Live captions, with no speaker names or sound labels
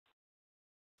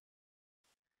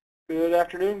Good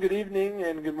afternoon, good evening,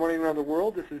 and good morning around the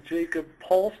world. This is Jacob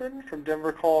Paulson from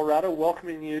Denver, Colorado,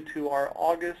 welcoming you to our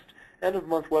August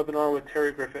end-of-month webinar with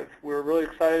Terry Griffith. We're really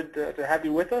excited to have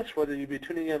you with us, whether you be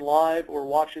tuning in live or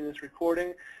watching this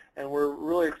recording, and we're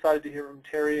really excited to hear from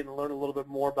Terry and learn a little bit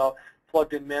more about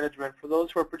plugged-in management. For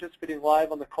those who are participating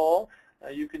live on the call,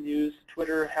 you can use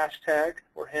Twitter hashtag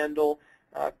or handle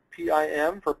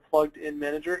PIM for Plugged In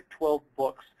Manager 12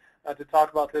 Books to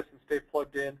talk about this and stay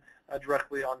plugged in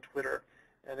directly on Twitter.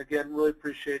 And again, really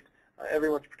appreciate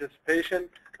everyone's participation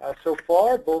so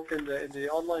far, both in the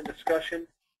online discussion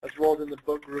as well as in the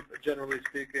book group, generally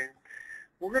speaking.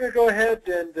 We're going to go ahead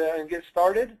and get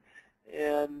started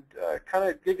and kind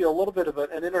of give you a little bit of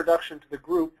an introduction to the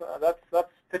group. That's a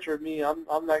picture of me.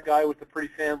 I'm that guy with the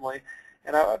pretty family.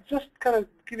 And I'll just kind of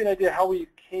give you an idea how we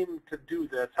came to do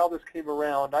this, how this came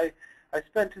around. I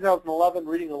spent 2011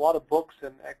 reading a lot of books,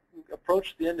 and I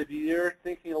approached the end of the year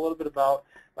thinking a little bit about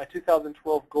my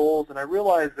 2012 goals, and I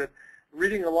realized that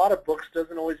reading a lot of books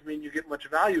doesn't always mean you get much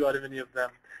value out of any of them.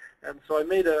 And so I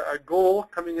made a goal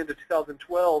coming into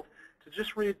 2012 to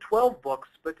just read 12 books,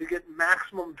 but to get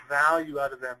maximum value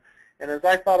out of them. And as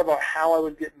I thought about how I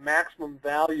would get maximum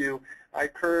value, I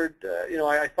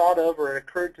thought of, or it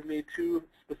occurred to me, two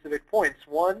specific points.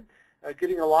 One,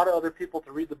 getting a lot of other people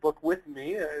to read the book with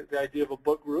me, the idea of a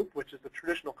book group, which is a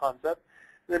traditional concept.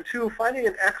 And then two, finding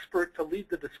an expert to lead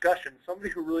the discussion, somebody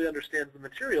who really understands the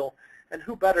material, and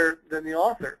who better than the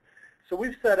author. So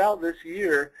we've set out this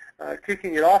year,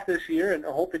 kicking it off this year and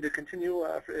hoping to continue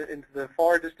into the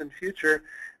far distant future,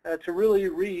 to really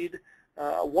read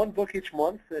one book each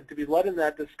month and to be led in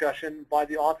that discussion by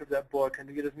the author of that book, and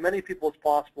to get as many people as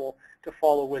possible to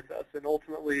follow with us. And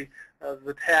ultimately,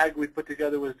 the tag we put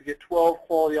together was to get 12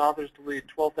 quality authors to lead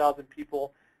 12,000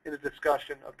 people in a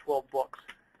discussion of 12 books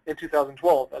in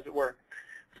 2012, as it were.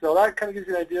 So that kind of gives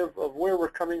you an idea of where we're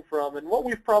coming from and what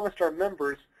we've promised our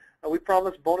members. We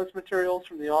promised bonus materials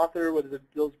from the author, whether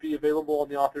those be available on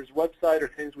the author's website or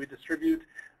things we distribute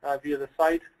via the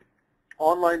site.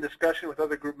 Online discussion with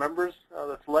other group members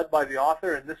that's led by the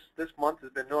author, and this month has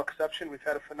been no exception. We've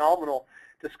had a phenomenal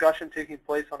discussion taking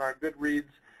place on our Goodreads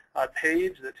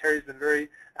page that Terry's been very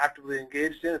actively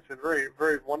engaged in. It's been very,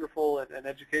 very wonderful and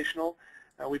educational.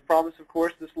 We promise, of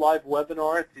course, this live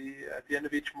webinar at the end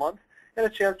of each month, and a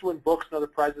chance to win books and other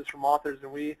prizes from authors.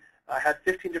 And we had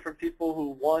 15 different people who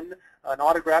won an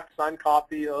autographed signed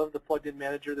copy of the Plugged In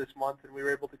Manager this month, and we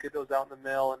were able to get those out in the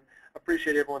mail, and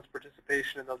appreciate everyone's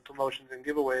participation in those promotions and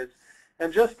giveaways.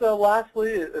 And just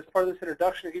lastly, as part of this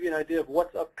introduction, to give you an idea of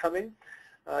what's upcoming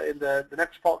in the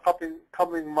next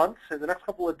coming months. In the next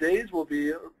couple of days, we'll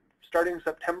be starting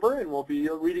September, and we'll be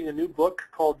reading a new book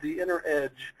called The Inner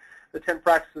Edge, The 10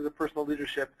 Practices of Personal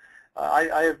Leadership.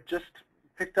 I have just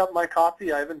picked up my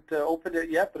copy. I haven't opened it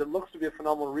yet, but it looks to be a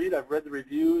phenomenal read. I've read the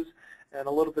reviews and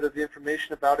a little bit of the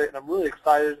information about it, and I'm really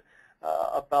excited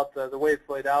about the way it's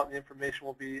laid out and the information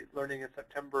we'll be learning in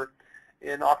September.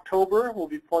 In October, we'll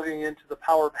be plugging into The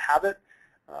Power of Habit,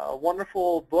 a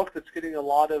wonderful book that's getting a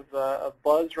lot of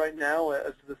buzz right now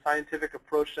as to the scientific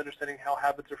approach to understanding how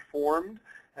habits are formed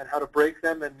and how to break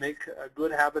them and make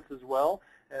good habits as well.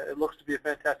 It looks to be a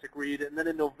fantastic read. And then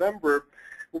in November,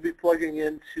 we'll be plugging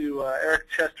into Eric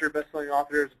Chester, best-selling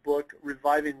author's book,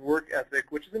 Reviving Work Ethic,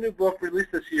 which is a new book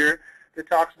released this year that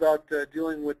talks about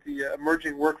dealing with the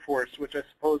emerging workforce, which I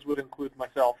suppose would include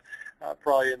myself,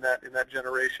 probably in that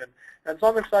generation. And so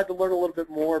I'm excited to learn a little bit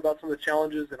more about some of the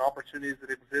challenges and opportunities that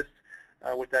exist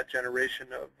with that generation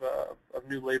of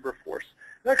new labor force.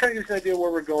 And that kind of gives you an idea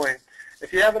where we're going.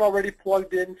 If you haven't already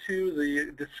plugged into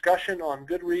the discussion on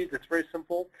Goodreads, it's very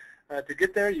simple. To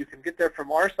get there, you can get there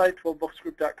from our site,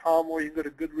 12booksgroup.com, or you can go to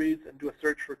Goodreads and do a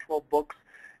search for 12 books.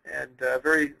 And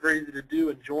very, very easy to do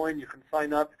and join. You can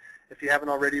sign up if you haven't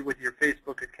already with your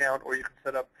Facebook account, or you can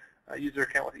set up a user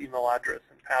account with email address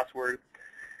and password.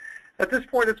 At this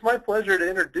point, it's my pleasure to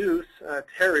introduce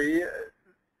Terry.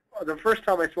 The first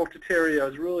time I spoke to Terry, I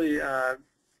was really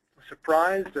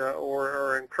surprised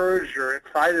or encouraged or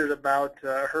excited about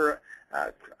her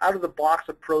out-of-the-box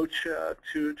approach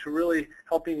to really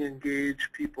helping engage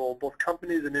people, both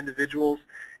companies and individuals,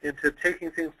 into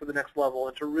taking things to the next level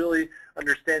and to really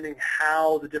understanding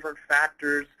how the different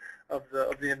factors of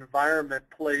the environment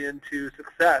play into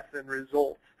success and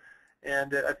results.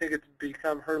 And I think it's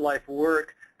become her life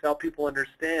work to help people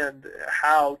understand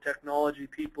how technology,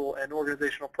 people, and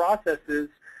organizational processes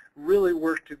really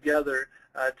work together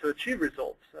to achieve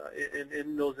results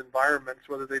in those environments,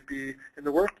 whether they be in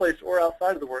the workplace or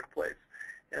outside of the workplace.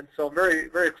 And so I'm very,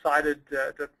 very excited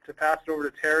to pass it over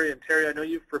to Terry. And Terry, I know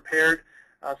you've prepared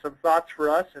some thoughts for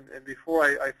us. And before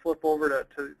I flip over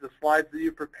to the slides that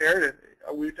you prepared,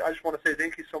 I just want to say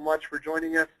thank you so much for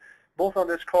joining us, both on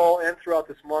this call and throughout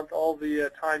this month, all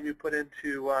the time you put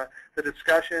into the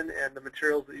discussion and the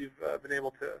materials that you've been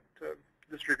able to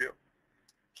distribute.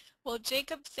 Well,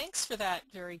 Jacob, thanks for that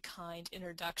very kind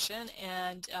introduction.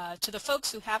 And to the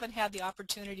folks who haven't had the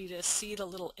opportunity to see the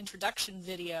little introduction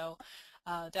video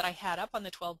that I had up on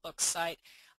the 12 Books site,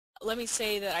 let me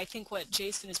say that I think what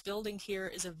Jason is building here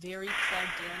is a very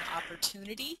plugged-in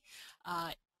opportunity.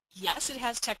 Yes, it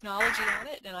has technology on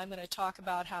it, and I'm going to talk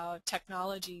about how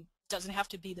technology doesn't have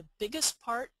to be the biggest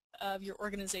part of your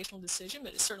organizational decision,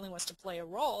 but it certainly wants to play a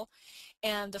role.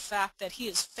 And the fact that he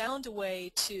has found a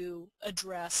way to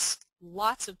address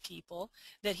lots of people,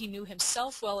 that he knew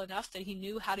himself well enough that he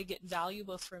knew how to get value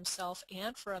both for himself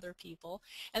and for other people,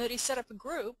 and that he set up a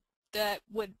group that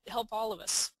would help all of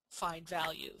us find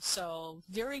value. So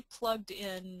very plugged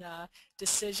in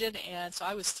decision, and so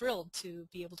I was thrilled to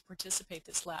be able to participate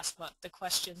this last month. The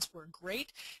questions were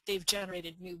great. They've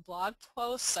generated new blog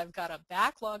posts. I've got a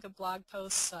backlog of blog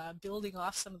posts building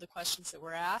off some of the questions that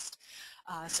were asked.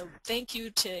 So thank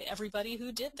you to everybody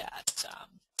who did that.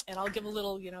 And I'll give a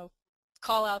little,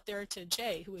 call out there to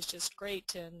Jay, who was just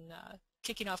great in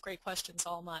kicking off great questions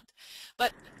all month.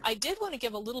 But I did want to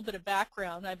give a little bit of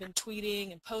background. I've been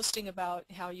tweeting and posting about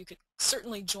how you could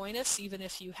certainly join us even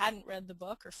if you hadn't read the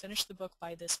book or finished the book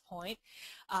by this point.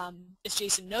 As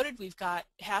Jason noted, we've got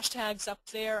hashtags up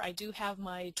there. I do have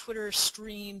my Twitter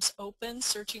streams open,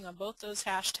 searching on both those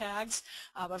hashtags.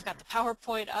 I've got the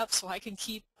PowerPoint up so I can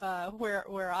keep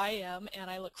where I am,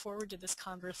 and I look forward to this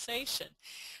conversation.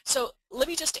 So let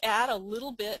me just add a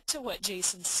little bit to what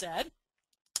Jason said.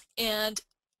 And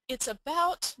it's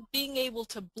about being able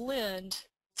to blend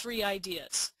three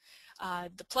ideas.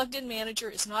 The plugged-in manager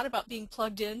is not about being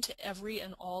plugged into every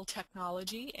and all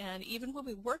technology, and even when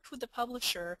we worked with the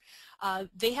publisher,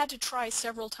 they had to try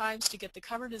several times to get the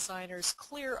cover designers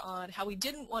clear on how we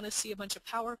didn't want to see a bunch of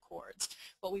power cords.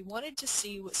 What we wanted to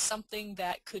see was something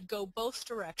that could go both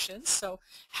directions. So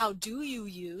how do you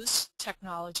use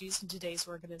technologies in today's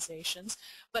organizations,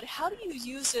 but how do you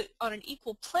use it on an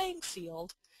equal playing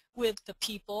field with the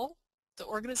people, the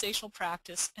organizational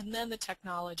practice, and then the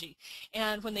technology.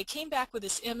 And when they came back with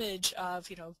this image of,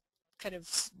 kind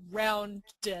of round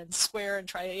and square and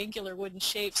triangular wooden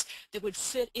shapes that would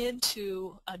fit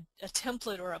into a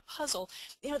template or a puzzle,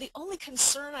 the only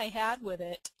concern I had with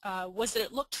it was that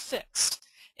it looked fixed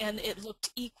and it looked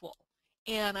equal.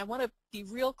 And I want to be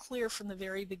real clear from the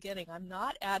very beginning. I'm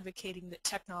not advocating that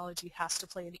technology has to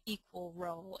play an equal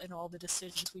role in all the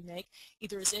decisions we make,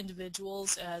 either as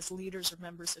individuals, as leaders or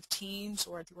members of teams,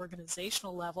 or at the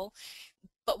organizational level.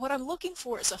 But what I'm looking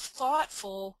for is a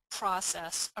thoughtful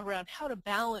process around how to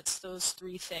balance those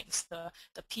three things, the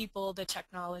people, the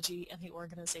technology, and the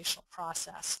organizational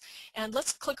process. And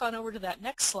let's click on over to that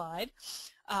next slide.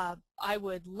 I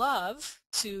would love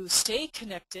to stay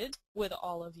connected with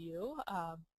all of you.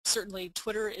 Certainly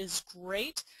Twitter is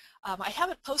great. I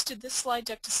haven't posted this slide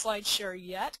deck to SlideShare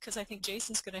yet because I think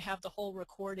Jason's going to have the whole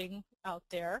recording out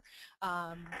there.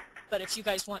 But if you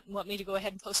guys want me to go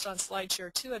ahead and post on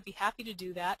SlideShare too, I'd be happy to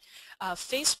do that.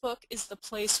 Facebook is the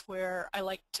place where I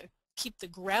like to keep the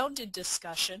grounded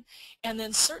discussion, and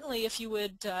then certainly if you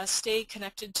would stay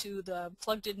connected to the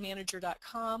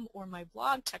pluggedinmanager.com or my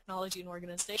blog, Technology and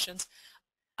Organizations,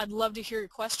 I'd love to hear your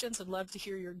questions. I'd love to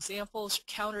hear your examples,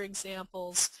 your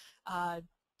counterexamples,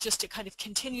 just to kind of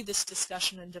continue this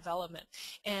discussion and development.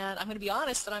 And I'm going to be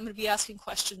honest that I'm going to be asking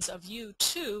questions of you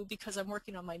too, because I'm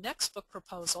working on my next book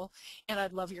proposal, and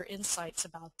I'd love your insights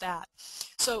about that.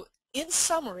 So in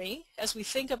summary, as we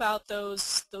think about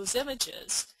those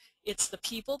images, it's the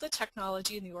people, the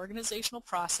technology, and the organizational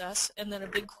process, and then a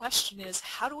big question is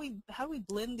how do we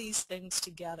blend these things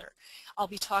together? I'll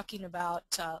be talking about,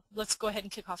 let's go ahead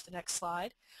and kick off the next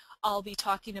slide. I'll be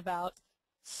talking about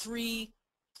three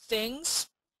things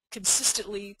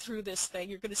consistently through this thing.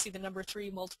 You're going to see the number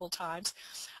 3 multiple times.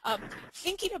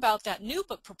 Thinking about that new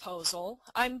book proposal,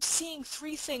 I'm seeing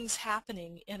 3 things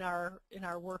happening in our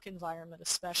work environment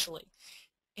especially,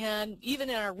 and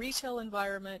even in our retail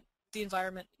environment, the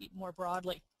environment more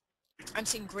broadly. I'm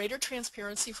seeing greater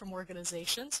transparency from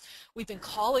organizations. We've been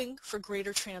calling for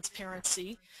greater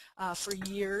transparency for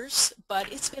years, but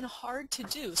it's been hard to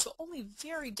do. So only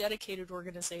very dedicated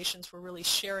organizations were really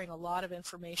sharing a lot of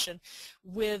information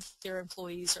with their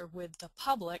employees or with the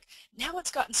public. Now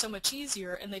it's gotten so much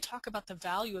easier, and they talk about the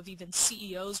value of even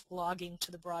CEOs blogging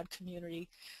to the broad community,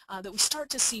 that we start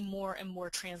to see more and more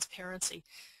transparency.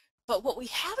 But what we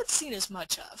haven't seen as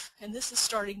much of, and this is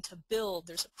starting to build,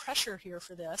 there's a pressure here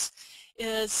for this,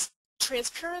 is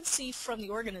transparency from the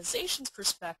organization's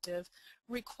perspective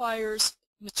requires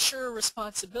mature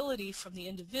responsibility from the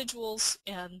individuals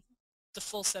and the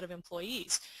full set of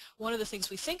employees. One of the things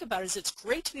we think about is it's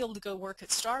great to be able to go work at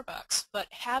Starbucks, but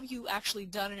have you actually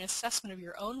done an assessment of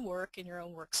your own work and your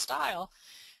own work style,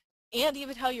 and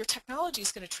even how your technology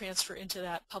is going to transfer into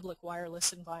that public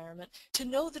wireless environment, to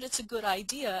know that it's a good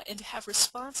idea and to have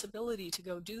responsibility to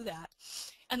go do that.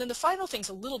 And then the final thing's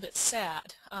a little bit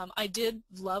sad. I did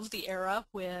love the era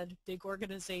when big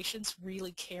organizations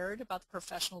really cared about the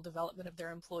professional development of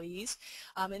their employees.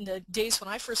 In the days when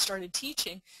I first started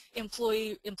teaching,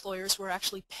 employers were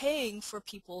actually paying for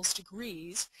people's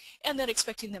degrees and then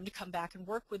expecting them to come back and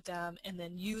work with them and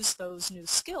then use those new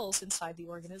skills inside the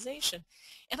organization.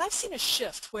 And I've seen a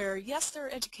shift where, yes, there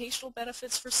are educational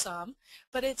benefits for some,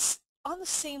 but it's on the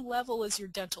same level as your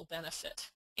dental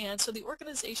benefit. And so the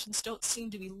organizations don't seem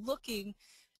to be looking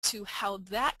to how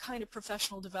that kind of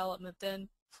professional development then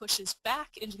pushes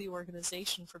back into the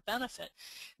organization for benefit.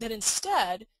 That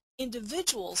instead,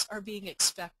 individuals are being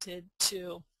expected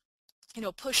to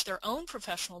push their own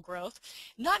professional growth,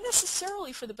 not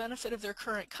necessarily for the benefit of their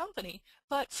current company,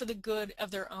 but for the good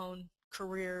of their own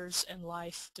careers and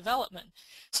life development.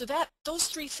 So those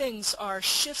three things are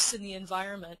shifts in the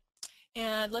environment.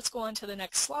 And let's go on to the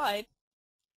next slide.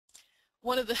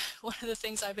 One of the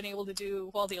things I've been able to do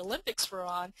while the Olympics were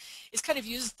on is kind of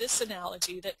use this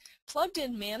analogy that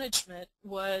plugged-in management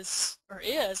was or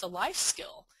is a life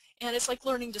skill, and it's like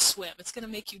learning to swim. It's going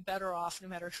to make you better off no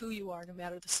matter who you are, no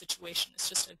matter the situation. It's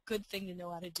just a good thing to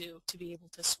know how to do, to be able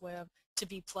to swim, to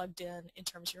be plugged in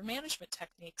terms of your management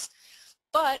techniques.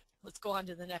 But let's go on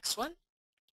to the next one.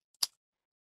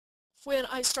 When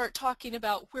I start talking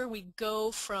about where we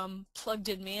go from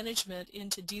plugged-in management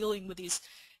into dealing with these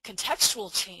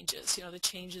contextual changes, the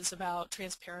changes about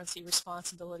transparency,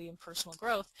 responsibility, and personal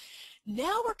growth,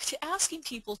 now we're asking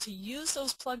people to use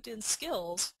those plugged-in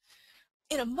skills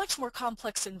in a much more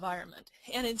complex environment.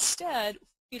 And instead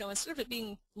of it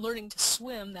being learning to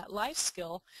swim, that life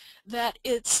skill, that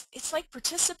it's like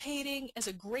participating as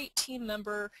a great team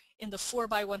member in the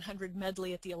 4x100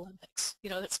 medley at the Olympics.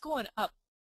 That's going up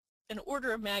an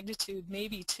order of magnitude,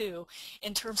 maybe two,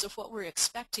 in terms of what we're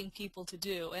expecting people to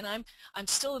do. And I'm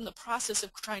still in the process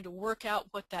of trying to work out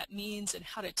what that means and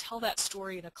how to tell that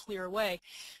story in a clear way,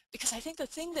 because I think the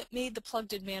thing that made the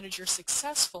Plugged-In Manager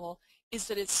successful is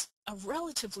that it's a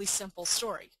relatively simple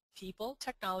story. People,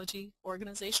 technology,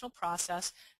 organizational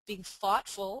process, being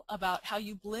thoughtful about how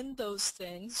you blend those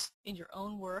things in your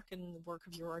own work and the work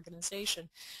of your organization.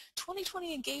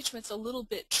 2020 engagement's a little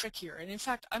bit trickier, and in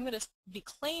fact I'm going to be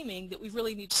claiming that we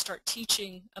really need to start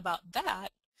teaching about that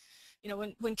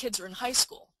when kids are in high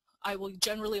school. I will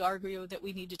generally argue that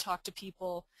we need to talk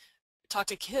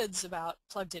to kids about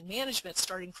plugged-in management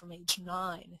starting from age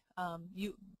 9.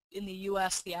 In the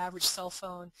U.S., the average cell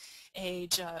phone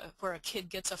age where a kid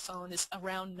gets a phone is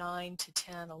around 9 to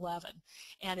 10, 11.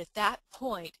 And at that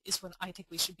point is when I think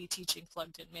we should be teaching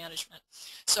plugged-in management.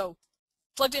 So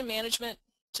plugged-in management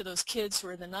to those kids who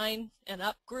are in the 9 and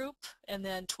up group, and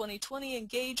then 2020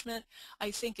 engagement,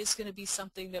 I think is going to be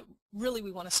something that really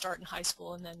we want to start in high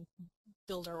school and then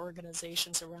build our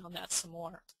organizations around that some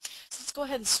more. So let's go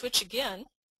ahead and switch again.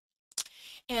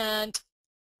 And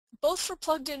both for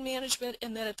plugged-in management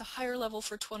and then at the higher level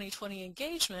for 2020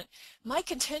 engagement, my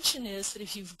contention is that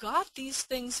if you've got these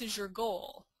things as your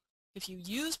goal, if you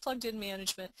use plugged-in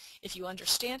management, if you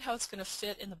understand how it's going to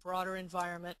fit in the broader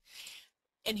environment,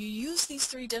 and you use these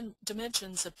three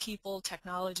dimensions of people,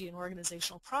 technology, and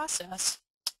organizational process,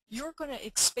 you're going to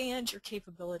expand your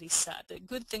capability set. That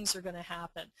good things are going to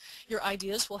happen. Your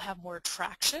ideas will have more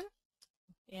traction,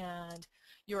 and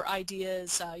your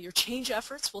ideas, your change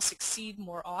efforts will succeed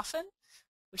more often,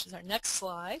 which is our next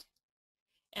slide.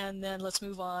 And then let's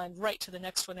move on right to the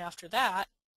next one after that.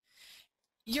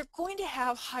 You're going to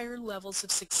have higher levels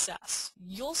of success.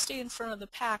 You'll stay in front of the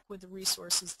pack with the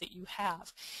resources that you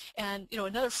have. And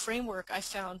another framework I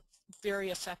found very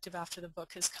effective after the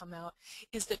book has come out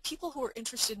is that people who are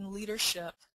interested in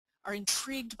leadership are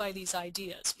intrigued by these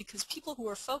ideas, because people who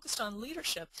are focused on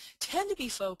leadership tend to be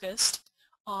focused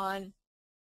on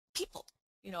people.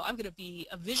 I'm going to be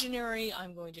a visionary,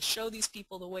 I'm going to show these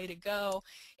people the way to go,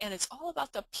 and it's all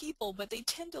about the people, but they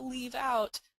tend to leave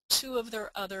out two of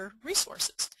their other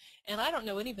resources. And I don't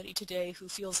know anybody today who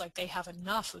feels like they have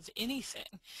enough of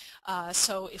anything.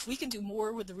 So if we can do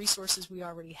more with the resources we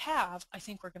already have, I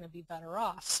think we're going to be better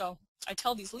off. So I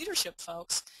tell these leadership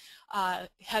folks,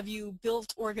 have you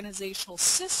built organizational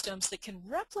systems that can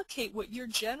replicate what you're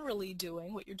generally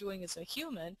doing, what you're doing as a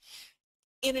human,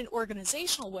 in an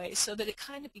organizational way so that it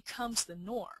kind of becomes the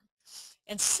norm?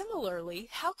 And similarly,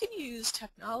 how can you use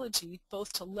technology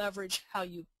both to leverage how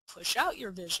you push out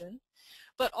your vision,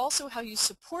 but also how you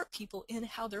support people in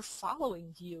how they're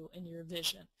following you and your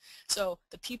vision. So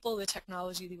the people, the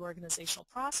technology, the organizational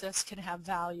process can have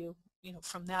value,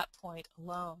 from that point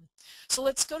alone. So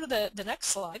let's go to the next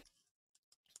slide.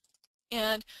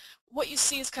 And what you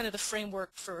see is kind of the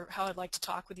framework for how I'd like to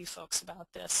talk with you folks about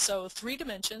this. So 3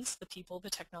 dimensions: the people, the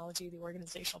technology, the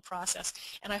organizational process.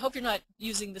 And I hope you're not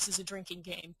using this as a drinking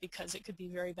game, because it could be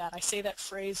very bad. I say that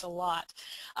phrase a lot.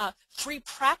 3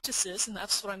 practices, and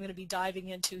that's what I'm going to be diving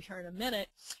into here in a minute.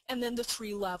 And then the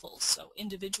 3 levels. So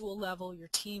individual level, your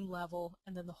team level,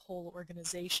 and then the whole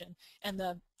organization and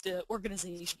the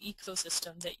organization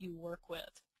ecosystem that you work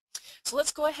with. So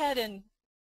let's go ahead and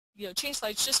change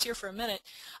slides just here for a minute.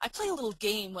 I play a little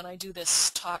game when I do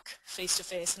this talk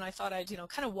face-to-face, and I thought I'd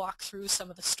kind of walk through some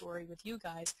of the story with you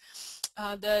guys.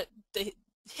 The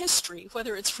history,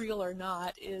 whether it's real or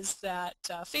not, is that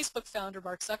Facebook founder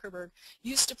Mark Zuckerberg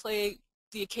used to play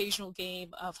the occasional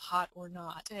game of Hot or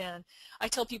Not, and I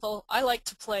tell people I like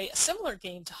to play a similar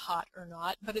game to Hot or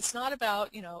Not, but it's not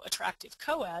about attractive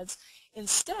co-eds.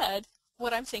 Instead,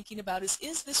 what I'm thinking about is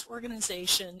this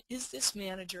organization, is this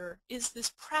manager, is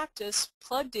this practice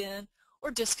plugged in or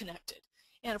disconnected?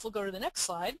 And if we'll go to the next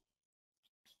slide,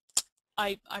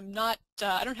 I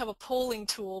don't have a polling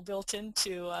tool built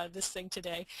into this thing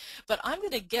today, but I'm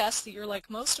going to guess that you're like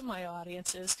most of my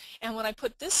audiences, and when I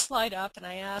put this slide up and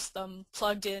I ask them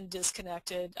plugged in,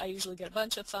 disconnected, I usually get a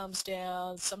bunch of thumbs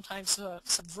down, sometimes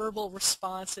some verbal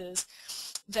responses,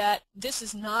 that this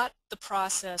is not the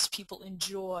process people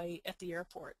enjoy at the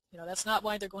airport. That's not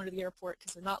why they're going to the airport,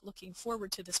 because they're not looking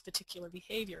forward to this particular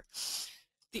behavior.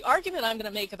 The argument I'm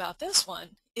going to make about this one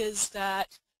is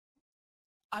that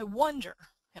I wonder,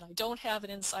 and I don't have an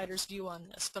insider's view on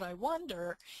this, but I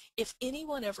wonder if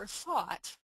anyone ever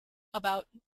thought about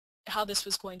how this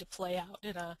was going to play out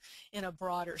in a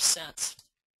broader sense.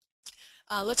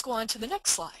 Let's go on to the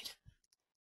next slide.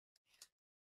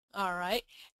 All right.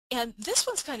 And this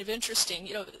one's kind of interesting.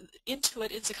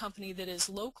 Intuit is a company that is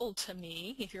local to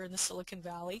me here in the Silicon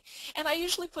Valley. And I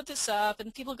usually put this up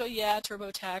and people go, yeah,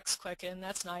 TurboTax, Quicken,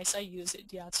 that's nice, I use it,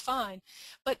 yeah, it's fine.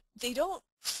 But they don't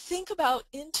think about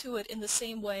Intuit in the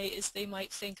same way as they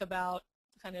might think about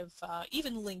kind of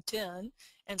even LinkedIn,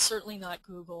 and certainly not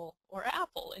Google or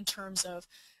Apple, in terms of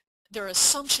their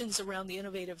assumptions around the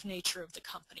innovative nature of the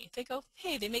company. They go,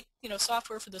 hey, they make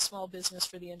software for the small business,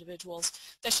 for the individuals.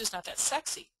 That's just not that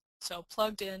sexy. So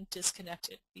plugged in,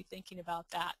 disconnected. Be thinking about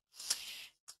that.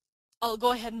 I'll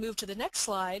go ahead and move to the next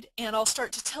slide, and I'll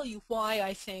start to tell you why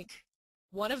I think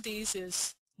one of these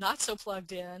is not so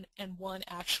plugged in and one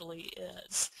actually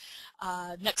is.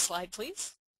 Next slide,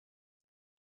 please.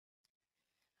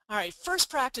 All right, first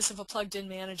practice of a plugged-in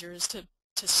manager is to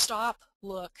stop,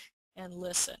 look, and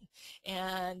listen.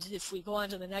 And if we go on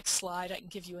to the next slide, I can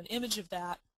give you an image of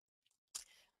that.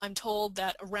 I'm told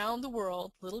that around the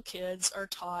world, little kids are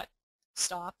taught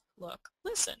stop, look,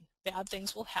 listen. Bad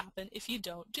things will happen if you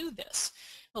don't do this.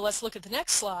 Well, let's look at the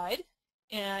next slide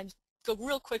and go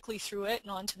real quickly through it and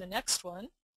on to the next one.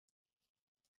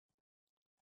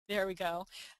 There we go.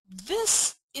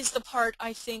 This is the part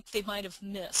I think they might have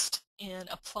missed in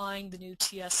applying the new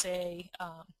TSA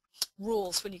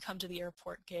rules when you come to the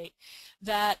airport gate,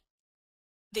 that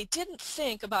they didn't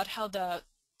think about how the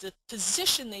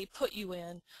position they put you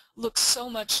in looks so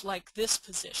much like this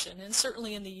position. And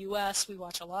certainly in the US, we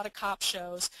watch a lot of cop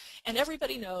shows, and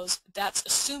everybody knows that's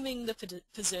assuming the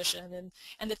position,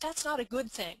 and that's not a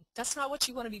good thing. That's not what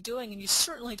you want to be doing, and you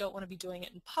certainly don't want to be doing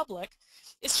it in public.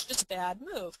 It's just a bad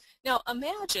move. Now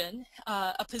imagine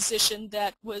a position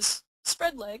that was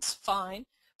spread legs, fine,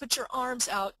 put your arms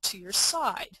out to your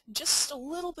side, just a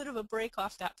little bit of a break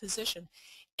off that position.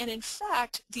 And in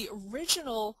fact, the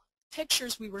original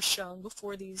pictures we were shown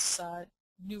before these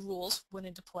new rules went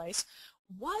into place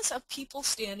was of people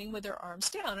standing with their arms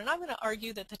down. And I'm going to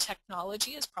argue that the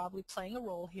technology is probably playing a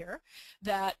role here,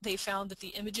 that they found that the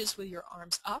images with your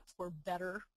arms up were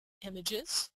better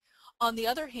images. On the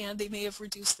other hand, they may have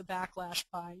reduced the backlash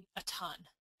by a ton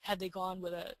had they gone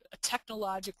with a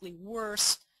technologically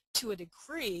worse, to a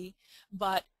degree,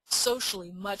 but socially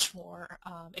much more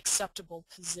acceptable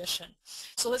position.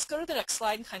 So let's go to the next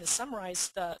slide and kind of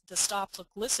summarize the stop, look,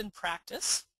 listen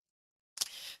practice.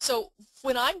 So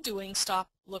when I'm doing stop,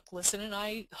 look, listen, and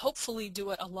I hopefully do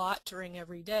it a lot during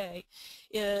every day,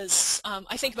 is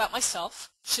I think about myself.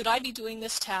 Should I be doing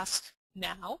this task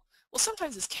now? Well,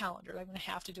 sometimes it's calendared. I'm going to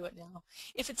have to do it now.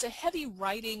 If it's a heavy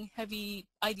writing, heavy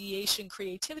ideation,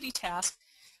 creativity task,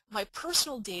 my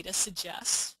personal data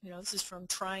suggests, this is from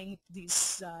trying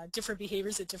these different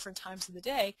behaviors at different times of the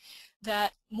day,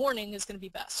 that morning is going to be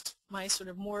best. My sort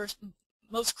of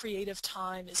most creative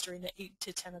time is during the 8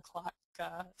 to 10 o'clock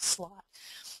slot.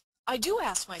 I do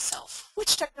ask myself,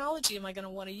 which technology am I going to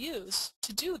want to use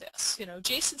to do this? You know,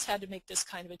 Jason's had to make this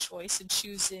kind of a choice in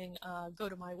choosing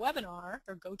GoToMyWebinar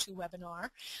or GoToWebinar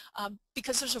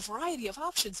because there's a variety of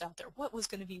options out there. What was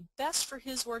going to be best for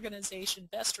his organization,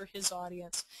 best for his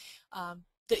audience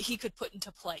that he could put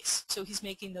into place. So he's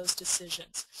making those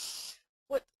decisions.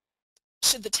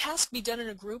 Should the task be done in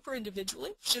a group or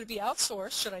individually? Should it be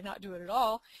outsourced? Should I not do it at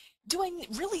all? Do I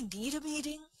really need a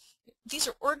meeting? These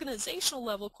are organizational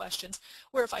level questions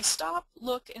where if I stop,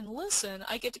 look, and listen,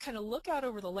 I get to kind of look out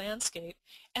over the landscape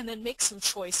and then make some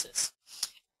choices.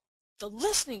 The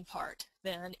listening part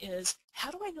then is, how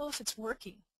do I know if it's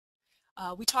working?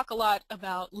 We talk a lot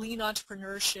about lean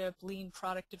entrepreneurship, lean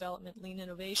product development, lean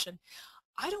innovation.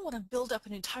 I don't want to build up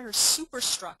an entire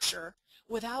superstructure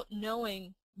without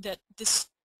knowing that this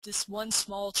one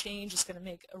small change is going to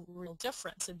make a real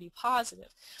difference and be positive.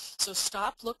 So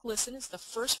stop, look, listen is the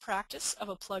first practice of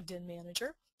a plugged-in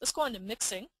manager. Let's go on to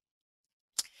mixing.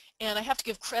 And I have to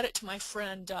give credit to my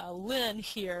friend Lynn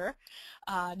here.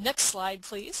 Next slide,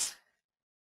 please.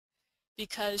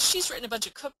 Because she's written a bunch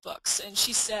of cookbooks, and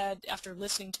she said, after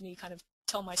listening to me kind of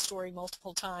tell my story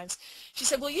multiple times, she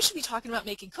said, well, you should be talking about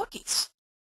making cookies.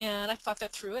 And I thought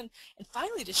that through and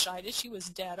finally decided she was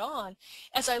dead on.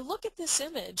 As I look at this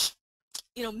image,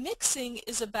 you know, mixing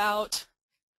is about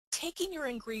taking your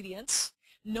ingredients,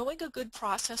 knowing a good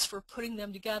process for putting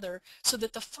them together so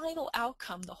that the final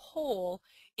outcome, the whole,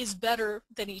 is better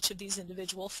than each of these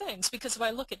individual things. Because if I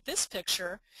look at this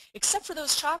picture, except for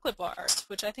those chocolate bars,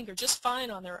 which I think are just fine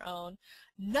on their own,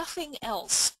 nothing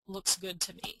else looks good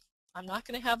to me. I'm not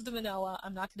going to have the vanilla,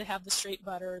 I'm not going to have the straight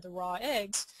butter, the raw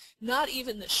eggs, not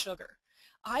even the sugar.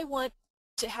 I want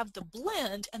to have the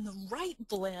blend, and the right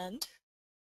blend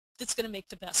that's going to make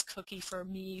the best cookie for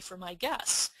me, for my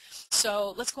guests.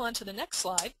 So let's go on to the next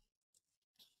slide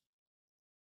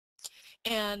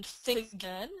and think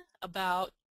again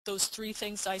about those three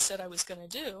things I said I was going to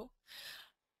do.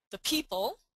 The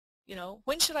people. You know,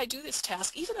 when should I do this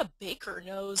task? Even a baker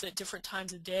knows that different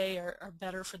times of day are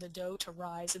better for the dough to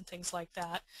rise and things like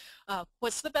that.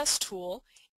 What's the best tool?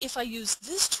 If I use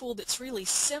this tool that's really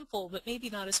simple but maybe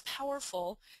not as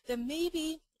powerful, then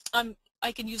maybe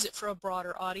I can use it for a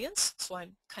broader audience. So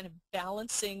I'm kind of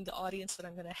balancing the audience that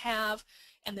I'm going to have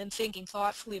and then thinking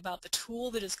thoughtfully about the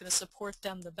tool that is going to support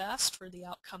them the best for the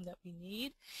outcome that we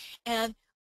need. And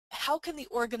how can the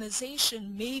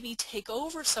organization maybe take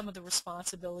over some of the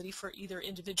responsibility for either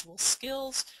individual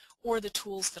skills or the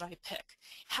tools that I pick?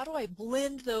 How do I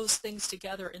blend those things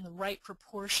together in the right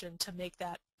proportion to make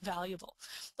that valuable?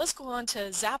 Let's go on to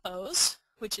Zappos,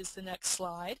 which is the next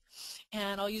slide,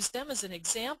 and I'll use them as an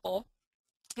example.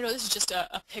 You know, this is just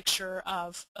a picture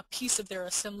of a piece of their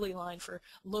assembly line for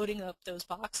loading up those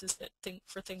boxes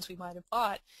for things we might have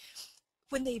bought.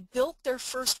 When they built their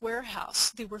first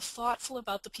warehouse, they were thoughtful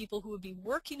about the people who would be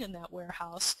working in that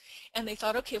warehouse, and they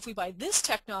thought, okay, if we buy this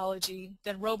technology,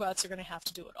 then robots are going to have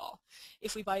to do it all.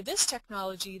 If we buy this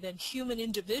technology, then human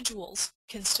individuals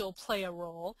can still play a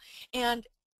role, and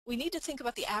we need to think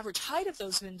about the average height of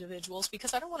those individuals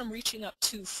because I don't want them reaching up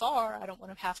too far. I don't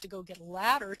want to have to go get a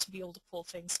ladder to be able to pull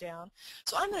things down.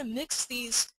 So I'm going to mix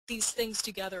these things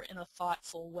together in a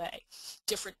thoughtful way.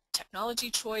 Different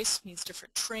technology choice means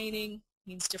different training,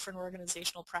 means different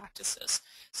organizational practices.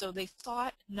 So they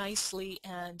thought nicely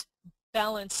and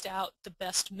balanced out the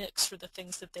best mix for the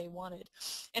things that they wanted.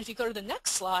 And if you go to the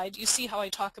next slide, you see how I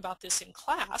talk about this in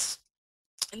class.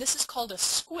 And this is called a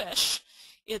squish.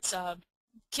 It's a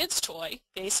kid's toy,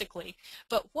 basically.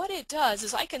 But what it does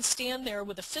is I can stand there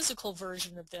with a physical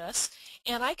version of this,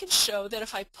 and I can show that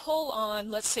if I pull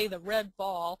on, let's say, the red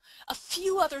ball, a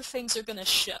few other things are going to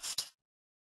shift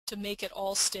to make it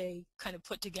all stay kind of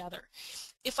put together.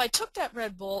 If I took that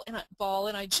red ball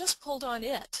and I just pulled on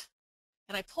it,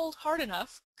 and I pulled hard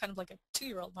enough, kind of like a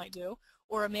 2-year-old might do,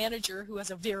 or a manager who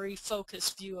has a very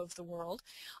focused view of the world,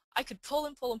 I could pull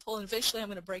and pull and pull, and eventually I'm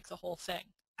going to break the whole thing.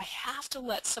 I have to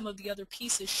let some of the other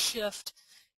pieces shift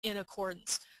in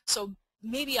accordance. So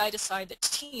maybe I decide that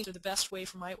teams are the best way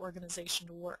for my organization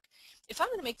to work. If I'm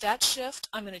going to make that shift,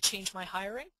 I'm going to change my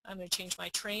hiring, I'm going to change my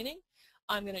training,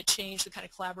 I'm going to change the kind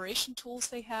of collaboration tools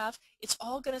they have. It's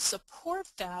all going to support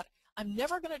that. I'm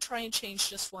never going to try and change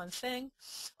just one thing.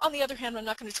 On the other hand, I'm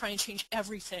not going to try and change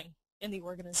everything in the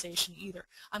organization either.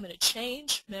 I'm going to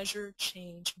change, measure,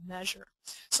 change, measure.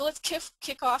 So let's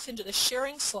kick off into the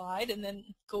sharing slide and then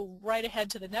go right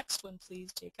ahead to the next one,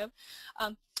 please, Jacob.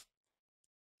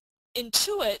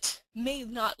 Intuit may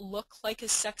not look like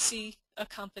as sexy a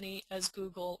company as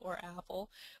Google or Apple,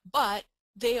 but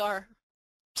they are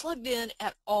plugged in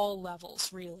at all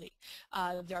levels, really.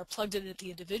 They are plugged in at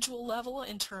the individual level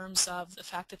in terms of the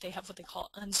fact that they have what they call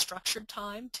unstructured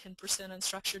time, 10%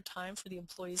 unstructured time for the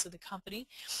employees of the company.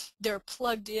 They're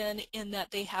plugged in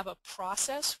that they have a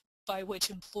process by which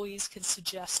employees can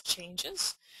suggest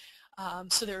changes.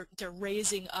 So they're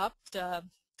raising up the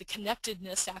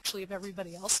connectedness actually of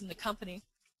everybody else in the company.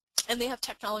 And they have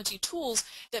technology tools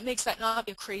that makes that not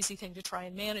a crazy thing to try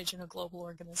and manage in a global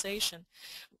organization.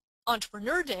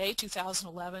 Entrepreneur Day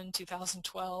 2011,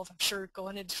 2012, I'm sure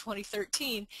going into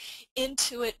 2013,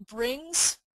 Intuit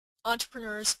brings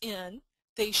entrepreneurs in.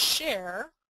 They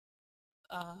share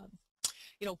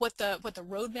what the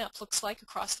roadmap looks like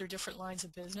across their different lines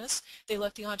of business. They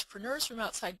let the entrepreneurs from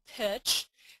outside pitch.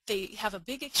 They have a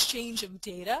big exchange of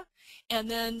data,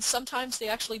 and then sometimes they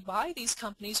actually buy these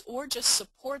companies or just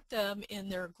support them in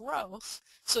their growth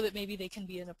so that maybe they can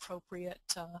be an appropriate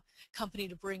company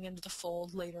to bring into the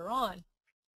fold later on.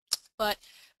 But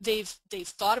they've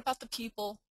thought about the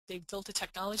people. They've built a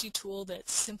technology tool that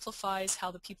simplifies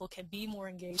how the people can be more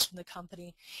engaged in the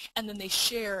company, and then they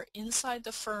share inside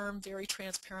the firm very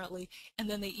transparently, and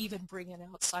then they even bring in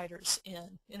outsiders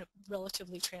in a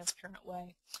relatively transparent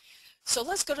way. So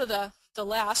let's go to the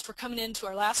last. We're coming into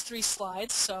our last 3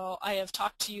 slides. So I have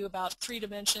talked to you about 3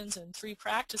 dimensions and 3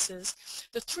 practices.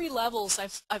 The 3 levels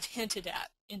I've hinted at: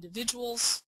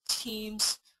 individuals,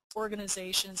 teams,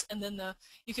 organizations, and then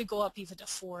you could go up even to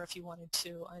 4 if you wanted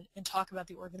to and talk about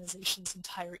the organization's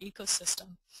entire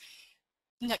ecosystem.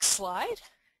 Next slide.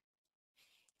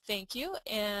 Thank you.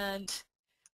 And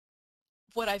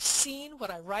what I've seen, what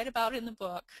I write about in the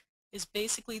book, is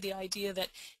basically the idea that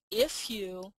if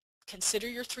you consider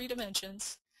your 3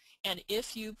 dimensions, and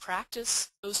if you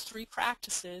practice those 3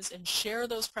 practices and share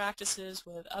those practices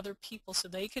with other people so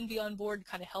they can be on board and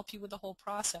kind of help you with the whole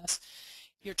process,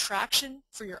 your traction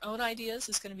for your own ideas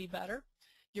is going to be better,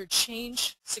 your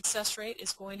change success rate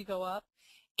is going to go up,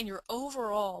 and your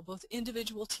overall, both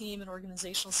individual, team, and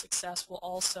organizational success will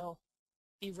also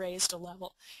be raised a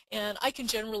level. And I can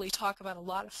generally talk about a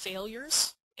lot of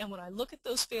failures, and when I look at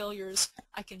those failures,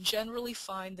 I can generally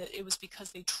find that it was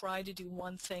because they tried to do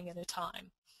one thing at a time.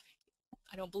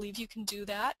 I don't believe you can do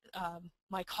that.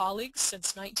 My colleagues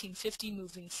since 1950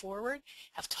 moving forward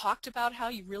have talked about how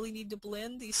you really need to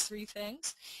blend these 3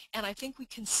 things, and I think we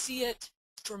can see it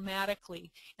dramatically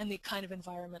in the kind of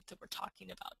environment that we're talking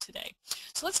about today.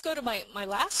 So let's go to my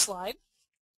last slide,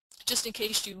 just in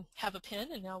case you have a pen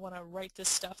and now want to write this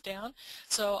stuff down.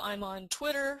 So I'm on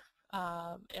Twitter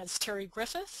as Terry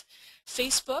Griffith.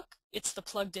 Facebook, it's the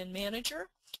Plugged In Manager.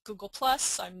 Google+,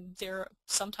 I'm there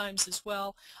sometimes as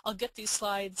well. I'll get these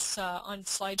slides on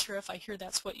SlideShare if I hear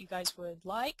that's what you guys would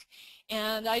like.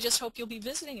 And I just hope you'll be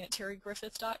visiting at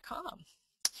terrygriffith.com.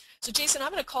 So Jason,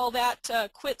 I'm going to call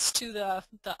that quits to the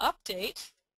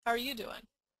update. How are you doing?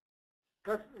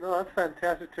 That's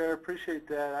fantastic, Terry. I appreciate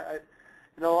that.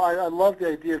 I love the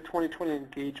idea of 2020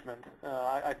 engagement.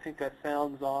 I think that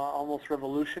sounds almost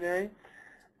revolutionary.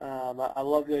 I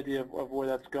love the idea of where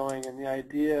that's going, and the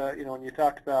idea, when you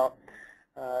talked about,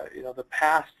 the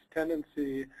past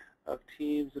tendency of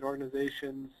teams and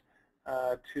organizations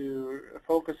to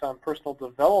focus on personal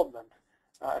development,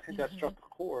 I think that struck a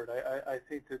chord. I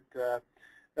think that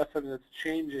that's something that's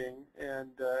changing, and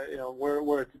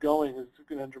where it's going is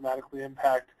going to dramatically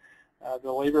impact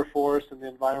the labor force and the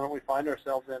environment we find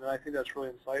ourselves in, and I think that's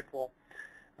really insightful.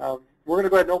 We're going to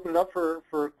go ahead and open it up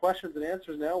for questions and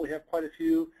answers now. We have quite a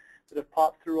few that have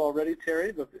popped through already,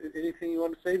 Terry, but anything you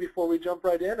want to say before we jump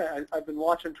right in? I've been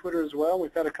watching Twitter as well.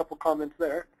 We've had a couple comments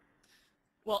there.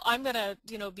 Well, I'm going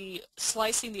to, be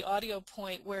slicing the audio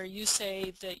point where you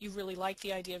say that you really like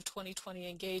the idea of 2020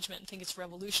 engagement and think it's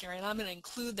revolutionary, and I'm going to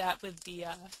include that with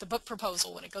the book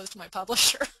proposal when it goes to my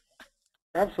publisher.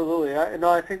 Absolutely.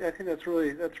 I think that's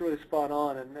really spot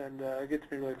on, and it gets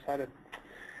me really excited.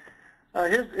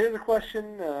 Here's a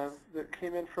question that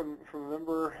came in from a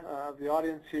member of the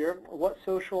audience here. What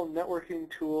social networking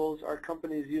tools are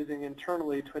companies using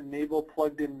internally to enable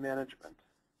plugged-in management?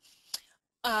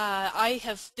 I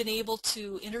have been able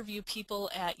to interview people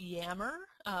at Yammer,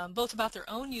 both about their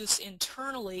own use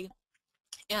internally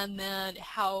and then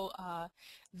how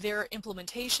their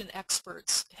implementation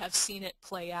experts have seen it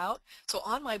play out. So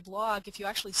on my blog, if you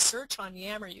actually search on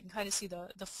Yammer, you can kind of see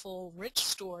the full rich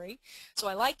story. So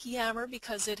I like Yammer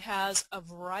because it has a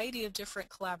variety of different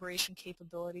collaboration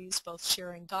capabilities, both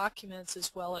sharing documents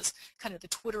as well as kind of the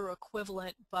Twitter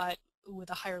equivalent, but with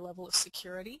a higher level of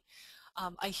security.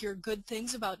 I hear good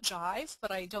things about Jive, but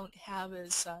I don't have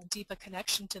as deep a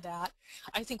connection to that.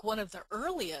 I think one of the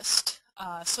earliest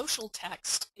social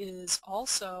text is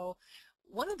also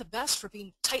one of the best for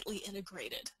being tightly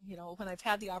integrated. You know, when I've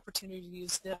had the opportunity to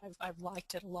use it, I've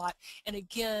liked it a lot. And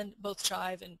again, both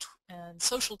Jive and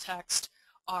Social Text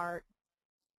are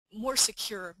more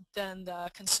secure than the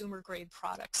consumer grade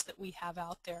products that we have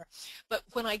out there. But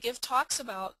when I give talks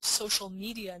about social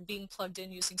media and being plugged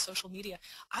in using social media,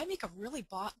 I make a really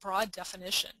broad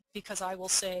definition, because I will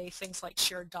say things like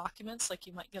shared documents, like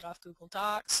you might get off Google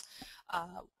Docs,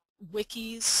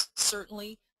 wikis,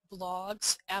 certainly,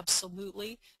 blogs,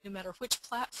 absolutely. No matter which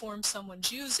platform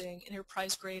someone's using,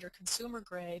 enterprise grade or consumer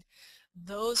grade,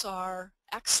 those are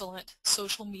excellent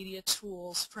social media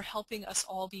tools for helping us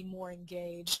all be more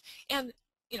engaged and,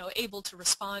 you know, able to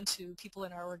respond to people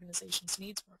in our organization's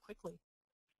needs more quickly.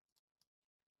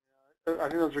 I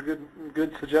think those are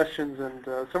good suggestions, and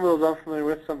some of those I'm familiar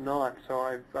with, some not. So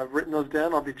I've written those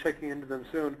down. I'll be checking into them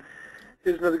soon.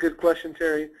 Here's another good question,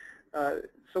 Terry.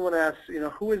 Someone asks, you know,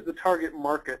 who is the target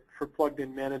market for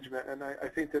plugged-in management? And I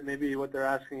think that maybe what they're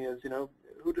asking is, you know,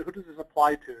 who does this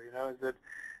apply to? You know,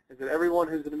 is it everyone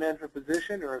who's in a management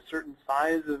position, or a certain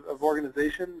size of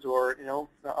organizations, or, you know,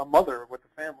 a mother with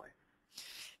a family?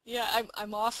 Yeah,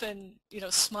 I'm often, you know,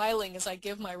 smiling as I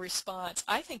give my response.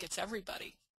 I think it's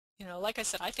everybody. You know, like I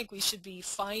said, I think we should be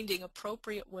finding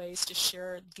appropriate ways to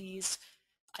share these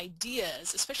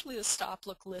ideas, especially the stop,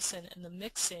 look, listen, and the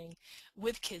mixing,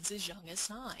 with kids as young as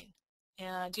 9.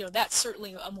 And, you know, that's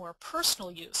certainly a more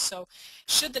personal use. So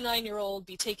should the 9-year-old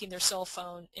be taking their cell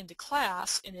phone into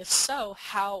class? And if so,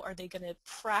 how are they going to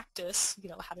practice, you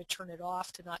know, how to turn it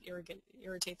off to not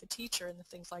irritate the teacher and the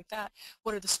things like that?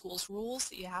 What are the school's rules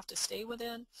that you have to stay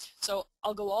within? So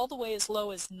I'll go all the way as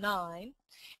low as 9,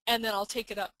 and then I'll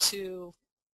take it up to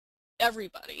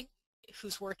everybody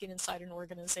who's working inside an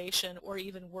organization, or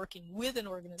even working with an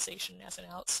organization as an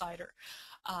outsider.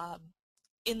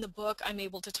 In the book, I'm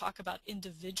able to talk about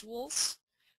individuals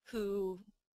who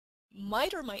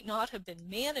might or might not have been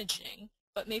managing,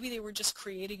 but maybe they were just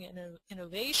creating an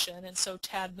innovation. And so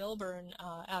Tad Milburn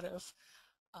out of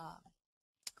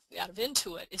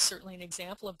Intuit is certainly an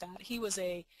example of that. He was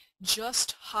a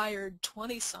just hired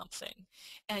 20-something,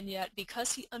 and yet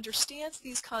because he understands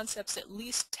these concepts at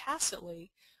least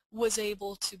tacitly, was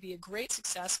able to be a great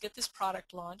success, get this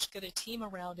product launched, get a team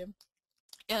around him,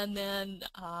 and then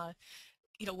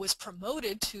you know, was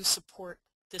promoted to support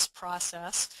this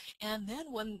process, and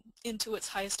then won Intuit's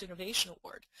highest innovation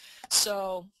award.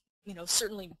 So, you know,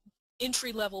 certainly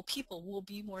entry-level people will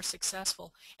be more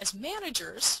successful. As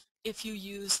managers, if you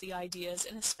use the ideas,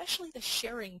 and especially the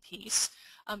sharing piece,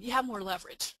 you have more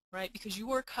leverage, right? Because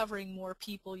you are covering more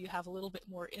people, you have a little bit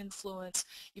more influence,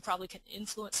 you probably can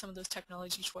influence some of those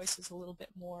technology choices a little bit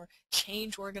more,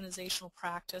 change organizational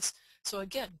practice. So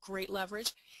again, great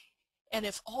leverage. And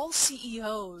if all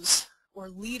CEOs or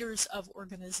leaders of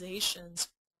organizations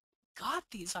got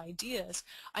these ideas,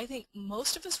 I think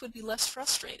most of us would be less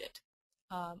frustrated.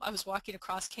 I was walking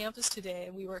across campus today,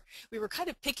 and we were kind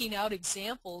of picking out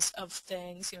examples of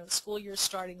things, you know, the school year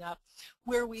starting up,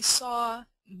 where we saw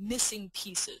missing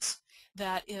pieces,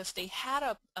 that if they had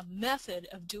a method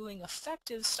of doing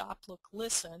effective stop, look,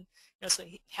 listen, you know, so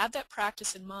they had that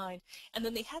practice in mind, and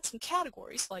then they had some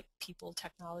categories like people,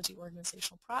 technology,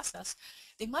 organizational process,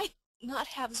 they might not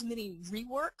have as many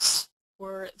reworks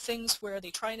or things where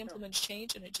they try and implement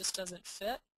change and it just doesn't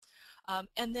fit.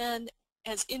 And then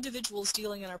as individuals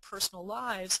dealing in our personal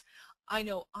lives, I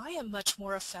know I am much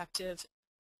more effective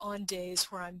on days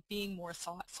where I'm being more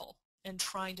thoughtful and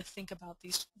trying to think about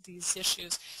these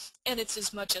issues. And it's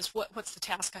as much as what's the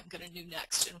task I'm going to do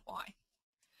next and why.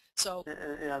 So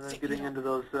yeah, then getting into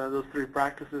those 3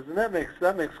 practices, and that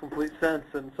makes complete sense.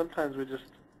 And sometimes we just,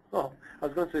 oh, I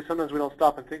was going to say sometimes we don't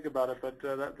stop and think about it, but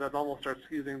that almost starts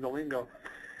using the lingo.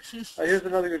 Here's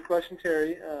another good question,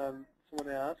 Terry.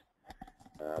 Someone asked,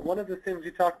 one of the things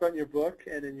you talk about in your book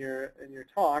and in your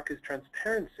talk is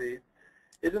transparency.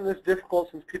 Isn't this difficult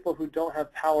since people who don't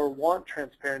have power want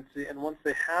transparency, and once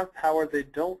they have power, they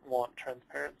don't want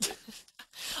transparency?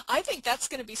 I think that's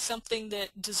going to be something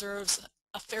that deserves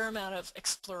a fair amount of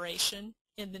exploration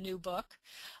in the new book.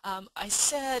 I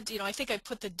said, you know, I think I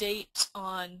put the date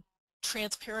on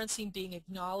transparency being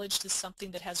acknowledged as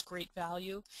something that has great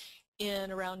value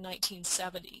in around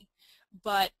 1970.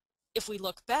 But if we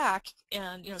look back,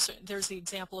 and, you know, so there's the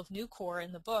example of Nucor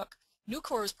in the book.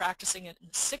 Nucor was practicing it in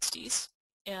the 60s,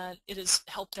 and it has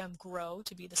helped them grow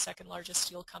to be the 2nd largest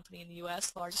steel company in the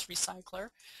U.S., largest recycler.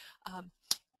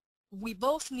 We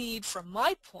both need, from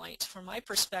my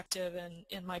perspective and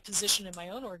in my position in my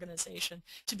own organization,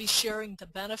 to be sharing the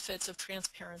benefits of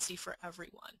transparency for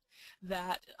everyone.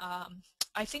 That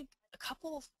I think a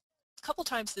couple couple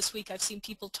times this week I've seen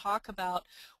people talk about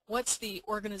what's the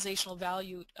organizational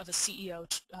value of a CEO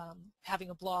having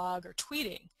a blog or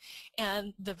tweeting.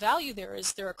 And the value there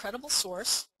is they're a credible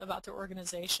source about their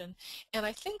organization. And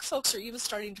I think folks are even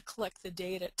starting to collect the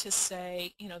data to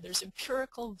say, you know, there's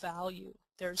empirical value,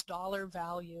 there's dollar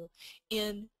value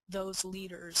in those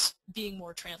leaders being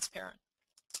more transparent.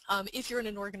 If you're in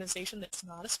an organization that's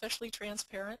not especially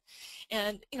transparent,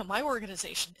 and you know my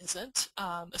organization isn't,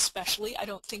 especially, I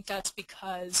don't think that's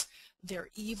because they're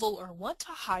evil or want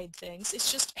to hide things. It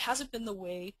just hasn't been the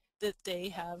way that they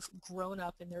have grown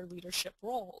up in their leadership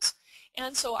roles.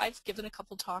 And so I've given a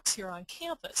couple talks here on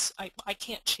campus. I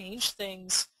can't change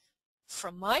things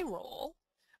from my role,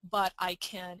 but I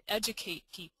can educate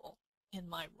people in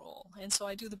my role. And so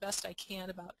I do the best I can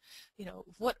about, you know,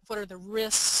 what are the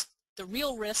risks, the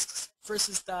real risks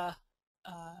versus the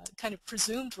kind of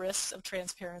presumed risks of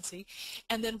transparency,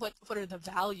 and then what are the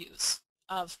values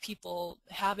of people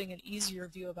having an easier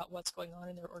view about what's going on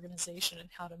in their organization and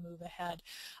how to move ahead.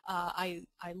 I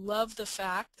love the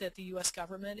fact that the U.S.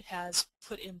 government has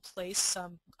put in place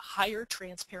some higher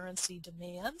transparency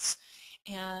demands,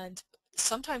 and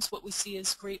sometimes what we see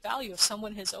is great value. If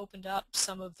someone has opened up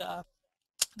some of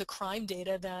the crime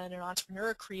data, then an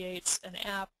entrepreneur creates an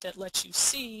app that lets you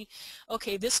see,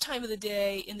 okay, this time of the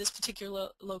day in this particular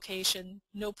location,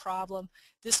 no problem.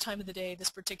 This time of the day, this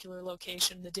particular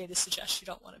location, the data suggests you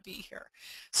don't want to be here.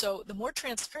 So the more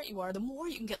transparent you are, the more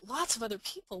you can get lots of other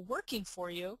people working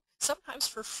for you, sometimes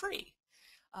for free.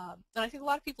 And I think a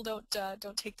lot of people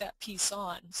don't take that piece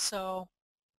on. So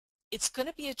it's going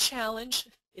to be a challenge.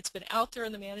 It's been out there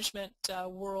in the management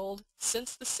world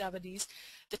since the 70s.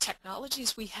 The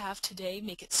technologies we have today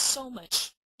make it so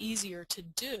much easier to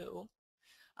do.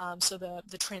 So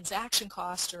the transaction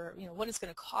cost, or you know, what it's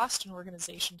going to cost an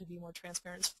organization to be more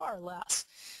transparent, is far less.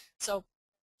 So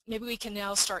maybe we can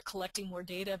now start collecting more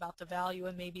data about the value,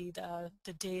 and maybe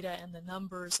the data and the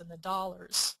numbers and the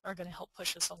dollars are going to help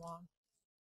push us along.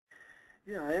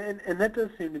 Yeah, and that does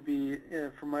seem to be,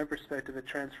 from my perspective, a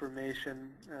transformation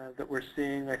that we're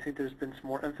seeing. I think there's been some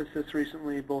more emphasis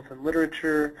recently, both in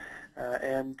literature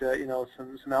and you know,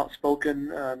 some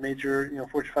outspoken major, you know,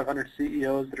 Fortune 500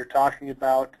 CEOs that are talking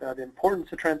about the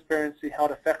importance of transparency, how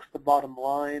it affects the bottom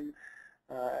line,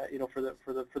 you know, for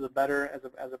the better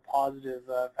as a positive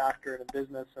factor in a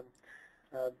business, and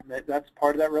that's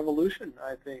part of that revolution,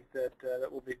 I think,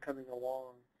 that will be coming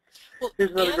along. Well,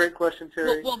 here's another great question,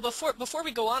 Terry. Well, before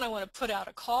we go on, I want to put out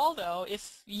a call, though.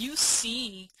 If you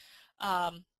see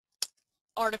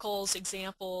articles,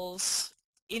 examples,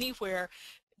 anywhere,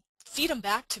 feed them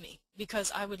back to me,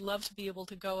 because I would love to be able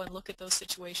to go and look at those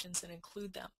situations and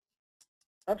include them.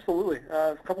 Absolutely.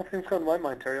 A couple things come to my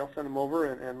mind, Terry. I'll send them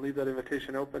over and leave that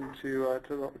invitation open to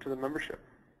the membership.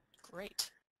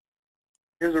 Great.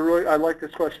 Here's a really, I like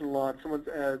this question a lot. Someone,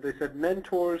 they said,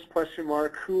 mentors, question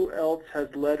mark, who else has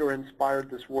led or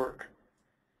inspired this work?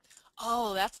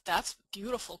 Oh, that's a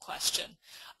beautiful question.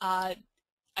 I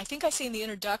think I say in the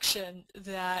introduction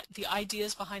that the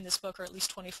ideas behind this book are at least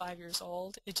 25 years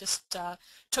old. It just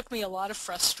took me a lot of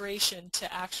frustration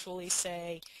to actually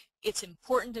say it's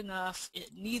important enough,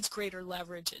 it needs greater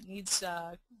leverage, it needs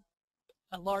a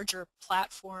larger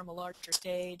platform, a larger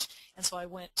stage, and so I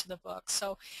went to the book.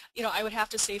 So, you know, I would have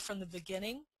to say from the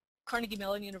beginning, Carnegie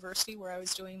Mellon University, where I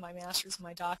was doing my master's and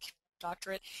my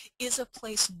doctorate, is a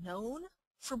place known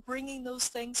for bringing those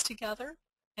things together.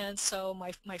 And so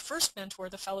my first mentor,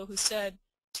 the fellow who said,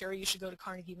 Terry, you should go to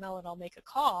Carnegie Mellon, I'll make a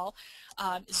call,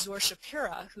 is Zor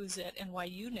Shapira, who's at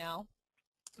NYU now,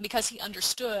 because he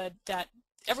understood that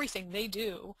everything they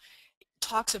do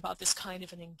talks about this kind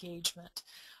of an engagement.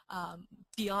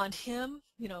 Beyond him,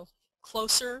 you know,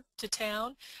 closer to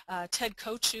town, Ted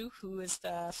Kochu, who is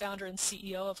the founder and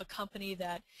CEO of a company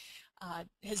that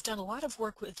has done a lot of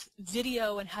work with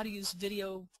video and how to use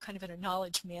video kind of in a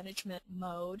knowledge management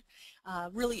mode,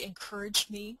 really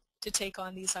encouraged me to take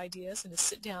on these ideas and to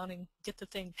sit down and get the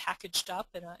thing packaged up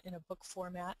in a book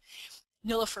format.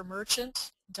 Nilofer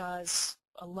Merchant does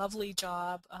a lovely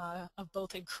job of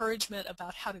both encouragement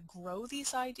about how to grow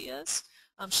these ideas.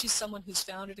 She's someone who's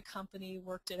founded a company,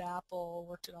 worked at Apple,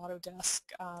 worked at Autodesk,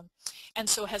 and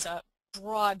so has a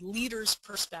broad leader's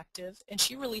perspective, and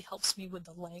she really helps me with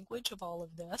the language of all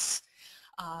of this.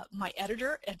 My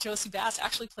editor at Josie Bass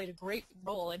actually played a great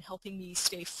role in helping me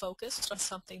stay focused on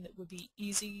something that would be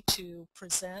easy to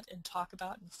present and talk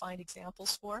about and find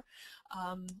examples for.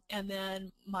 And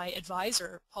then my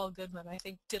advisor, Paul Goodman, I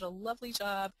think did a lovely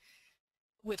job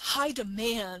with high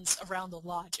demands around the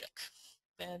logic.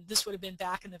 and this would have been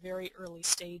back in the very early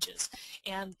stages,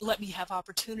 and let me have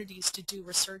opportunities to do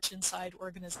research inside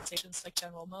organizations like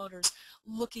General Motors,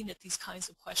 looking at these kinds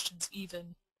of questions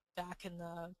even back in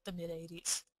the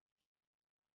mid-'80s.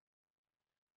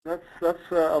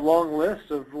 That's a long list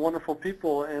of wonderful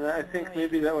people, and I think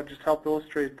maybe that would just help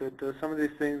illustrate that some of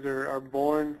these things are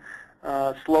born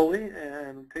slowly,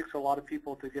 and it takes a lot of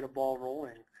people to get a ball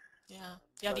rolling.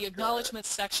 Yeah, the acknowledgments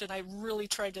section, I really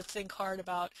tried to think hard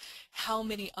about how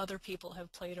many other people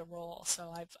have played a role,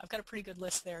 so I've got a pretty good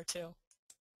list there too.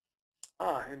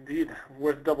 Indeed,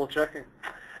 worth double checking.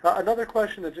 Another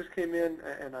question that just came in,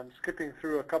 and I'm skipping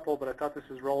through a couple, but I thought this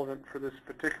is relevant for this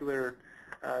particular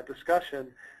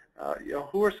discussion.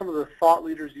 Who are some of the thought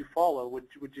leaders you follow?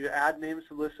 Would you add names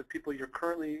to the list of people you're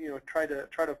currently try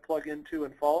to plug into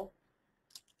and follow?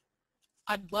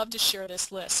 I'd love to share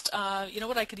this list.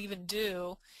 What I could even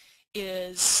do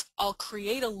is I'll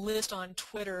create a list on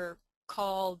Twitter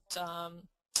called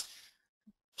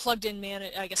Plugged In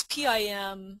I guess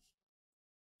PIM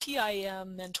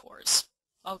Mentors.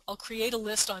 I'll create a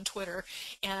list on Twitter,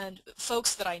 and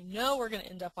folks that I know are going to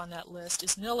end up on that list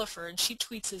is Nilofer, and she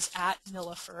tweets as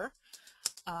 @Nilofer.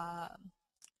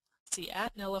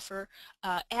 @Nilofer,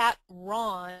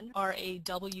 @Ron,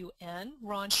 R-A-W-N.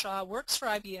 Ron Shaw works for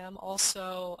IBM,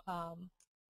 also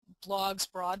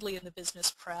blogs broadly in the business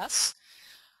press.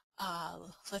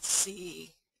 Let's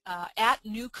see,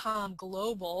 @Newcom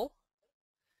Global,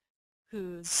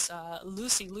 who's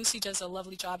Lucy. Lucy does a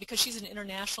lovely job because she's an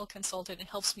international consultant and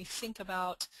helps me think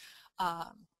about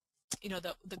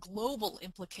the global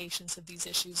implications of these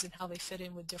issues and how they fit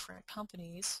in with different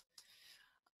companies.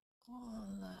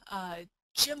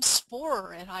 Jim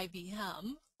Sporer at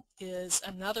IBM is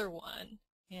another one,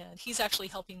 and he's actually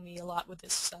helping me a lot with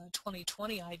this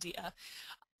 2020 idea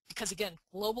because, again,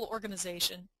 global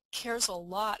organization cares a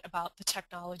lot about the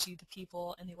technology, the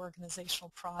people, and the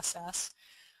organizational process.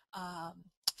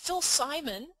 Phil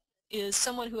Simon is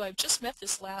someone who I've just met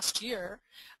this last year,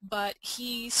 but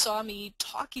he saw me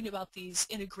talking about these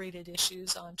integrated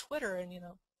issues on Twitter and,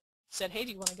 said, hey,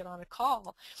 do you want to get on a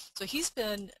call? So he's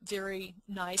been very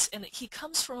nice, and he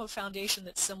comes from a foundation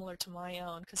that's similar to my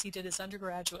own because he did his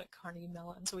undergraduate at Carnegie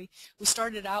Mellon. So we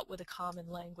started out with a common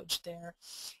language there.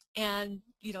 And,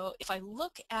 if I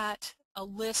look at a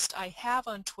list I have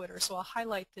on Twitter, so I'll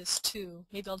highlight this too.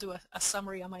 Maybe I'll do a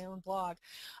summary on my own blog.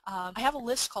 I have a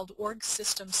list called Org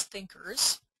Systems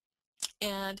Thinkers,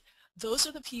 and those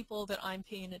are the people that I'm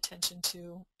paying attention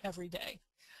to every day.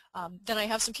 Then I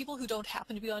have some people who don't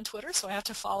happen to be on Twitter, so I have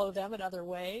to follow them in other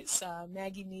ways.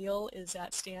 Maggie Neal is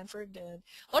at Stanford and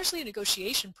largely a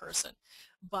negotiation person,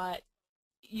 but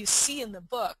you see in the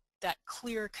book that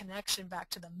clear connection back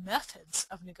to the methods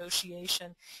of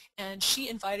negotiation, and she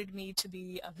invited me to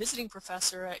be a visiting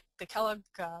professor at the Kellogg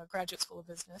Graduate School of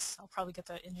Business. I'll probably get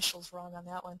the initials wrong on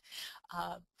that one,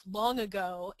 long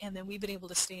ago, and then we've been able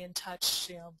to stay in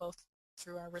touch, both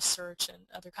through our research and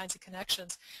other kinds of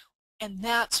connections. And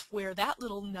that's where that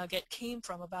little nugget came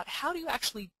from about how do you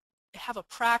actually have a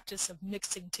practice of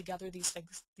mixing together these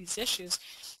things, these issues.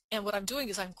 And what I'm doing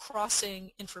is I'm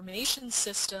crossing information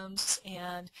systems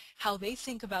and how they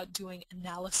think about doing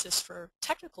analysis for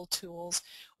technical tools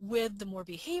with the more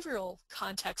behavioral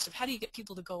context of how do you get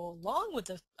people to go along with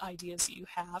the ideas that you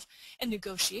have, and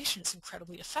negotiation is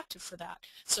incredibly effective for that.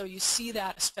 So you see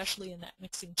that especially in that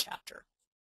mixing chapter.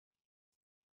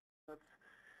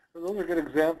 Those are good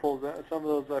examples. Some of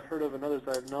those I've heard of and others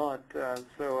I have not.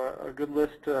 So a good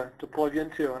list to plug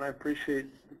into, and I appreciate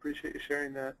you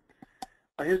sharing that.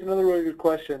 Here's another really good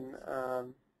question.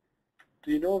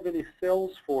 Do you know of any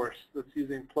Salesforce that's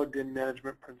using plugged-in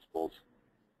management principles?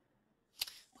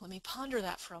 Let me ponder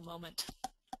that for a moment.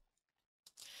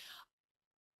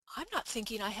 I'm not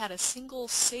thinking I had a single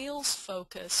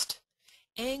sales-focused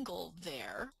angle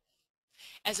there.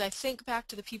 As I think back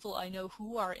to the people I know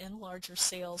who are in larger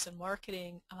sales and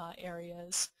marketing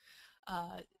areas,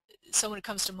 someone who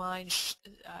comes to mind,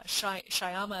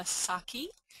 Shyama Saki,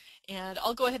 and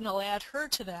I'll go ahead and I'll add her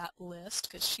to that list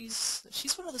because she's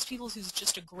one of those people who's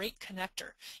just a great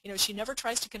connector. She never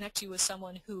tries to connect you with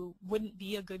someone who wouldn't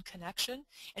be a good connection,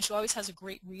 and she always has a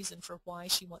great reason for why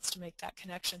she wants to make that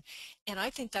connection. And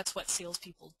I think that's what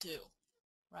salespeople do.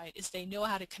 Right, is they know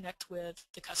how to connect with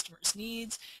the customer's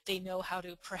needs. They know how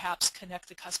to perhaps connect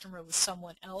the customer with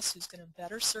someone else who's going to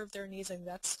better serve their needs, and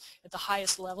that's at the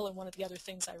highest level. And one of the other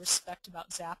things I respect about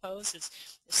Zappos is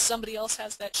if somebody else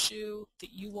has that shoe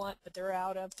that you want but they're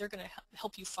out of, they're going to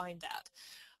help you find that.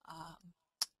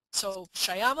 So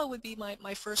Shyama would be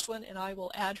my first one, and I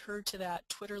will add her to that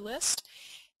Twitter list.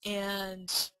 And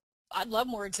I'd love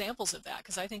more examples of that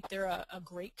because I think they're a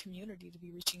great community to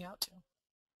be reaching out to.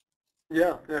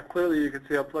 Yeah, yeah, clearly you can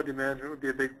see how plug-in management would be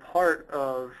a big part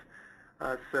of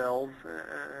sales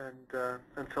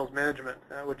and sales management,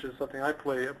 which is something I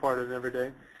play a part in every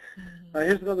day. Mm-hmm.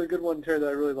 Here's another good one, Terry, that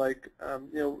I really like.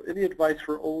 Any advice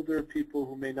for older people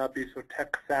who may not be so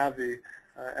tech savvy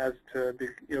as to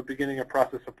beginning a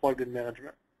process of plugged-in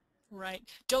management? Right.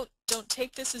 Don't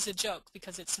take this as a joke,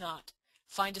 because it's not.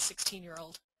 Find a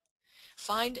 16-year-old.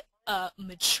 Find a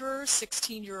mature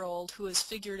 16-year-old who has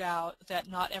figured out that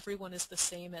not everyone is the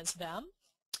same as them,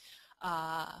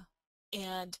 uh,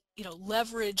 and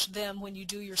leverage them when you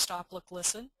do your stop, look,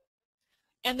 listen.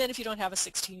 And then if you don't have a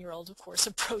 16-year-old, of course,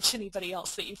 approach anybody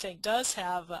else that you think does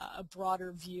have a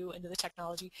broader view into the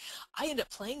technology. I end up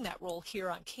playing that role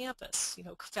here on campus.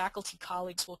 Faculty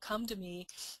colleagues will come to me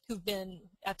who've been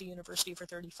at the university for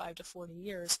 35 to 40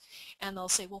 years, and they'll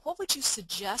say, well, what would you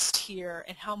suggest here,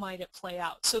 and how might it play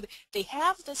out? So they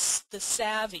have the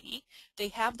savvy, they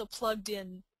have the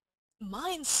plugged-in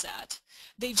mindset,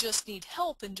 they just need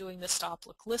help in doing the stop,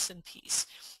 look, listen piece.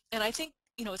 And I think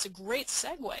it's a great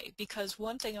segue, because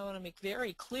one thing I want to make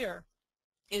very clear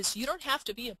is you don't have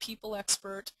to be a people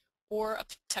expert or a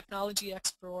technology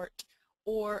expert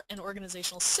or an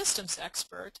organizational systems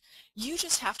expert. You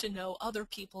just have to know other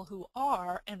people who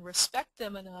are and respect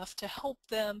them enough to help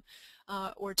them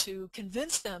or to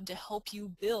convince them to help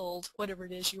you build whatever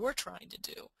it is you're trying to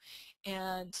do.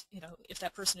 And if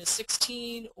that person is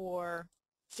 16 or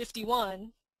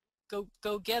 51,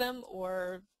 go get them,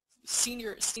 or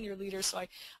senior leaders. So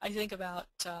I think about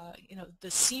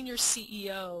the senior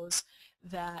CEOs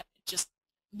that just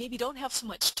maybe don't have so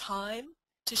much time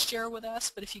to share with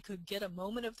us, but if you could get a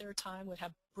moment of their time, would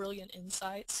have brilliant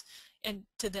insights, and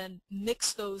to then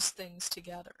mix those things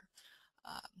together.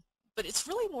 But it's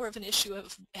really more of an issue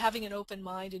of having an open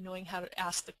mind and knowing how to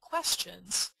ask the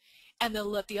questions, and then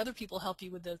let the other people help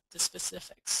you with the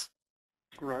specifics.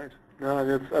 Right.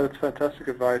 No, that's fantastic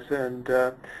advice, and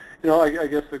I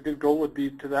guess a good goal would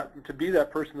be to be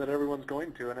that person that everyone's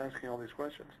going to and asking all these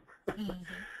questions. Mm-hmm.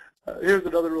 Here's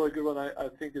another really good one I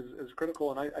think is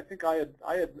critical, and I think I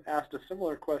had asked a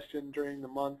similar question during the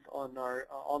month on our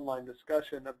online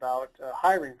discussion about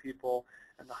hiring people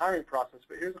and the hiring process.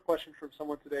 But here's a question from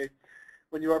someone today.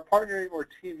 When you are partnering or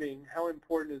teaming, how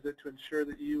important is it to ensure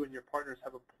that you and your partners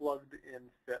have a plugged-in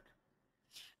fit?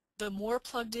 The more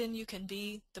plugged in you can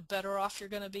be, the better off you're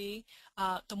going to be.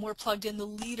 The more plugged in the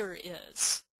leader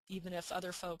is, even if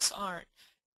other folks aren't,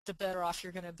 the better off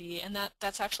you're going to be. And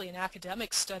that's actually an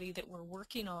academic study that we're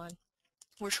working on.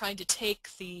 We're trying to take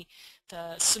the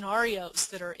scenarios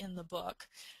that are in the book,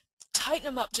 tighten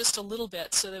them up just a little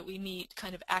bit so that we meet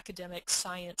kind of academic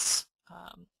science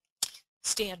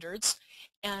standards,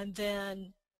 and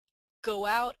then go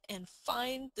out and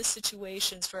find the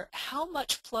situations for how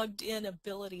much plugged-in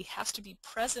ability has to be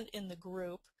present in the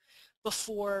group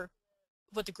before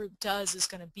what the group does is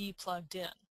going to be plugged in.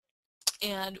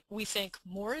 And we think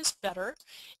more is better,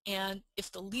 and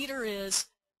if the leader is,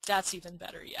 that's even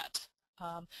better yet.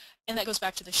 And that goes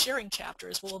back to the sharing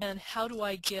chapters. Well, then how do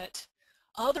I get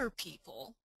other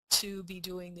people to be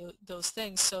doing those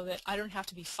things so that I don't have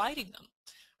to be fighting them?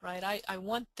 Right? I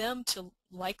want them to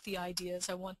like the ideas.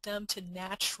 I want them to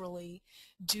naturally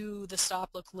do the stop,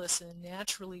 look, listen,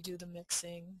 naturally do the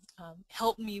mixing,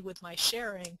 help me with my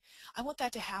sharing. I want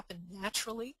that to happen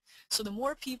naturally. So the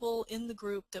more people in the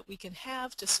group that we can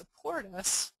have to support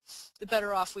us, the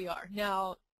better off we are.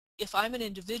 Now, if I'm an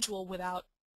individual without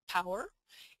power,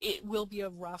 it will be a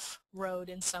rough road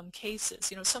in some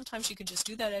cases. Sometimes you can just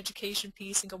do that education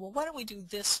piece and go, well, why don't we do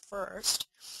this first?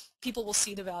 People will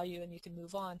see the value and you can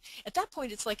move on. At that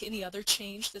point, it's like any other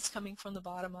change that's coming from the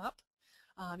bottom up.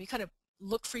 You kind of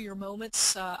look for your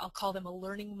moments. I'll call them a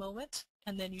learning moment.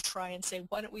 And then you try and say,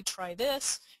 why don't we try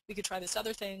this? We could try this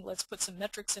other thing. Let's put some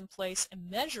metrics in place and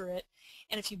measure it.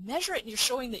 And if you measure it and you're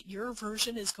showing that your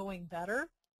version is going better,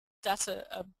 that's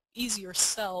a easier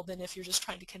sell than if you're just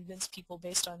trying to convince people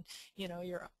based on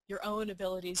your own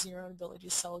abilities and your own ability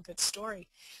to sell a good story.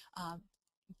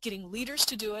 Getting leaders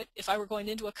to do it. If I were going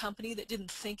into a company that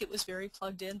didn't think it was very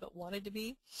plugged in but wanted to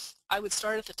be, I would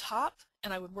start at the top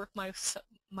and I would work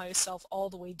myself all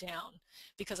the way down,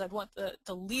 because I'd want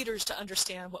the leaders to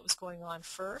understand what was going on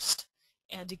first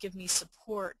and to give me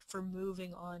support for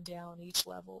moving on down each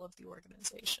level of the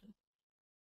organization.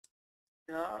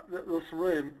 Yeah, those are some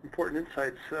really important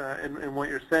insights in what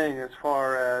you're saying, as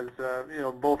far as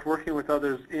both working with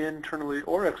others internally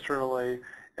or externally,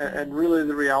 and really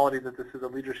the reality that this is a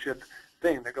leadership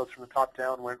thing that goes from the top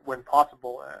down when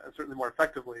possible, certainly more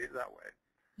effectively that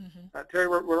way. Mm-hmm. Terry,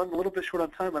 we're running a little bit short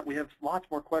on time. We have lots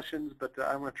more questions, but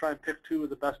I'm going to try and pick two of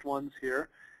the best ones here,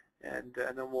 and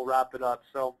then we'll wrap it up.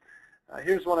 So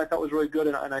Here's one I thought was really good,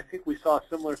 and I think we saw a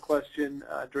similar question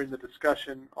during the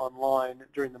discussion online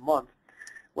during the month.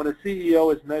 When a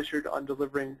CEO is measured on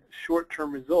delivering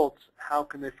short-term results, how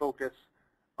can they focus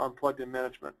on plugged-in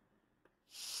management?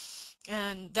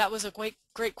 And that was a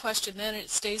great question then, and it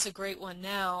stays a great one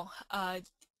now.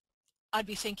 I'd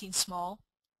be thinking small.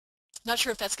 Not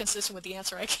sure if that's consistent with the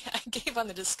answer I gave on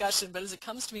the discussion, but as it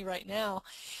comes to me right now,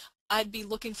 I'd be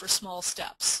looking for small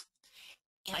steps.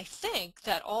 And I think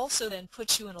that also then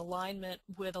puts you in alignment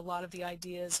with a lot of the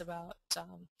ideas about,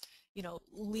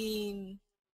 lean,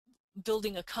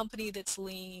 building a company that's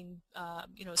lean,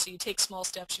 so you take small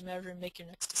steps, you measure and make your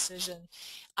next decision.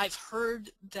 I've heard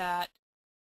that,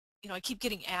 I keep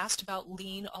getting asked about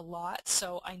lean a lot,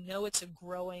 so I know it's a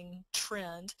growing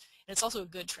trend, and it's also a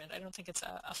good trend. I don't think it's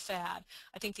a fad.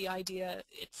 I think the idea,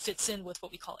 it fits in with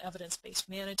what we call evidence-based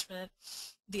management.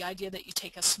 The idea that you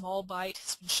take a small bite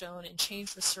has been shown in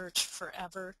change research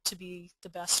forever to be the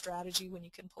best strategy when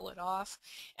you can pull it off.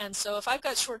 And so if I've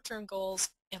got short-term goals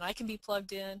and I can be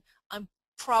plugged in, I'm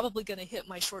probably going to hit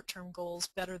my short-term goals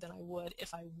better than I would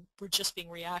if I were just being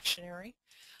reactionary.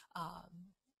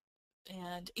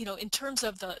 And in terms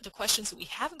of the questions that we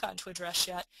haven't gotten to address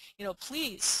yet,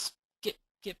 please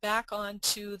get back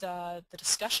onto the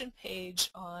discussion page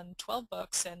on 12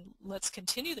 Books and let's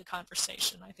continue the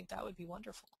conversation. I think that would be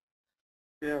wonderful.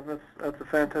 Yeah, that's a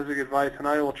fantastic advice, and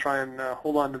I will try and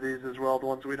hold on to these as well, the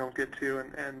ones we don't get to,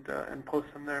 and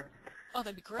post them there. Oh,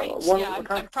 that'd be great. Yeah,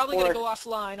 I'm probably going to go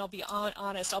offline. I'll be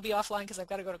honest. I'll be offline because I've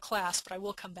got to go to class, but I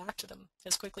will come back to them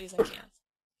as quickly as I can.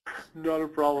 Not a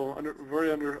problem.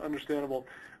 Very understandable.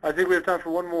 I think we have time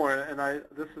for one more, and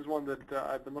this is one that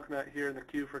I've been looking at here in the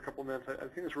queue for a couple of minutes. I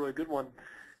think it's a really good one.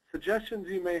 Suggestions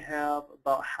you may have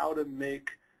about how to make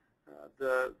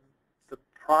the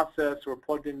process or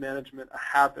plugged-in management a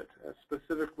habit,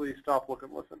 specifically stop, look,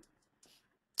 and listen.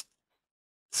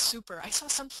 Super. I saw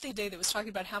something today that was talking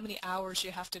about how many hours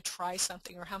you have to try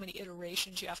something or how many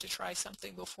iterations you have to try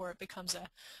something before it becomes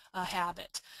a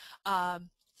habit.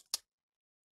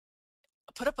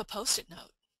 Put up a Post-it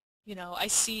note. I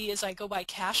see as I go by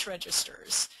cash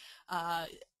registers, I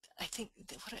think,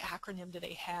 what acronym do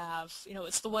they have?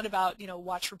 It's the one about,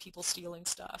 watch for people stealing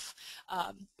stuff.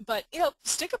 But,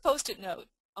 stick a Post-it note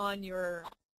on your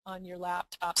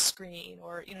laptop screen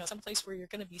or, someplace where you're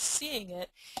going to be seeing it,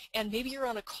 and maybe you're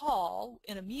on a call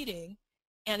in a meeting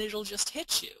and it'll just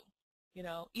hit you.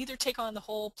 Either take on the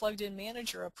whole plugged-in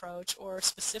manager approach or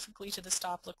specifically to the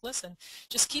stop, look, listen.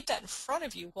 Just keep that in front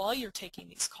of you while you're taking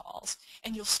these calls,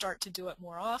 and you'll start to do it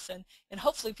more often. And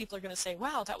hopefully people are going to say,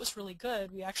 wow, that was really good.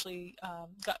 We actually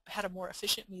had a more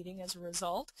efficient meeting as a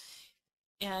result.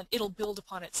 And it'll build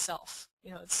upon itself.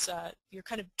 You're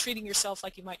kind of treating yourself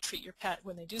like you might treat your pet.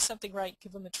 When they do something right,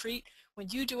 give them a treat. When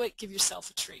you do it, give yourself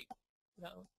a treat.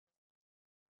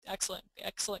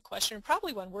 Excellent question,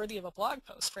 probably one worthy of a blog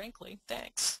post, frankly.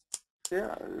 Thanks.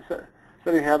 Yeah,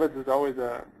 setting habits is always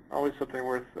something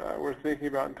worth thinking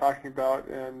about and talking about,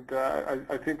 and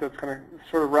I think that's going to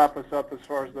sort of wrap us up as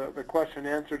far as the question and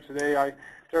answer today.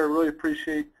 Tara, really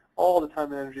appreciate all the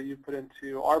time and energy you've put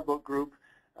into our book group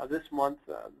this month.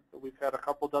 We've had a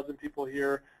couple dozen people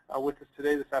here with us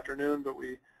today, this afternoon, but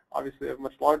we obviously have a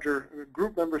much larger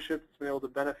group membership that's been able to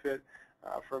benefit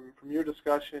from your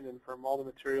discussion and from all the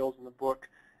materials in the book,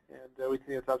 and we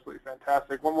think it's absolutely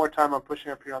fantastic. One more time, I'm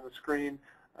pushing up here on the screen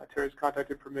Tara's contact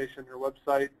information, her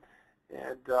website,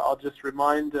 and I'll just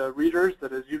remind readers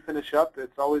that as you finish up,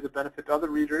 it's always a benefit to other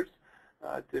readers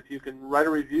if you can write a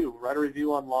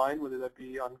review online, whether that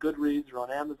be on Goodreads or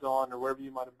on Amazon or wherever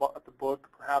you might have bought the book,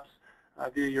 perhaps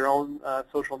via your own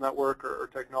social network or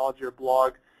technology or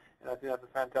blog, and I think that's a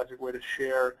fantastic way to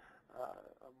share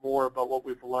more about what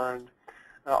we've learned.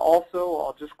 Also,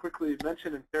 I'll just quickly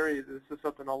mention, and Terry, this is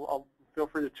something I'll feel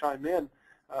free to chime in.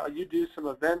 You do some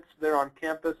events there on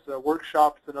campus,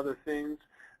 workshops and other things.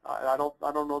 I don't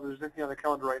know if there's anything on the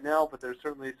calendar right now, but there's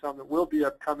certainly some that will be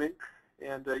upcoming.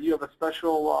 And you have a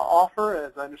special offer,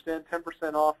 as I understand,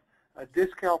 10% off a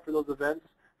discount for those events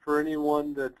for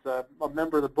anyone that's a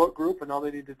member of the book group, and all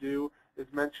they need to do is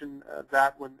mention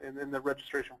that when in the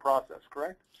registration process,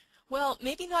 correct? Well,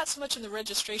 maybe not so much in the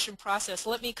registration process.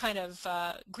 Let me kind of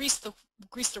grease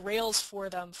the rails for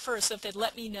them first. So if they'd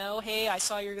let me know, hey, I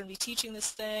saw you're going to be teaching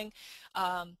this thing.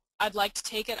 I'd like to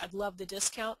take it. I'd love the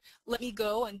discount. Let me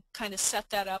go and kind of set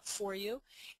that up for you.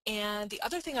 And the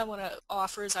other thing I want to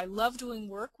offer is I love doing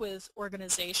work with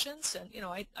organizations, and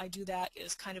I do that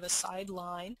as kind of a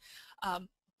sideline.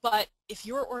 But if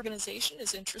your organization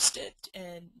is interested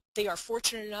and they are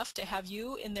fortunate enough to have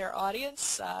you in their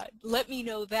audience, let me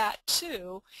know that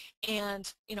too.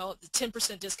 And the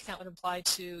 10% discount would apply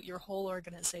to your whole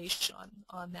organization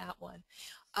on that one.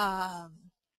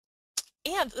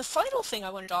 And the final thing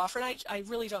I wanted to offer, and I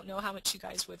really don't know how much you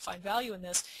guys would find value in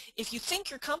this, if you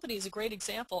think your company is a great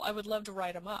example, I would love to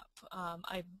write them up.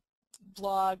 I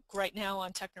blog right now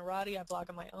on Technorati. I blog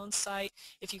on my own site.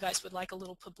 If you guys would like a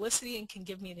little publicity and can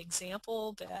give me an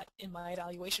example that in my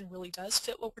evaluation really does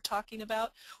fit what we're talking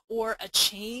about, or a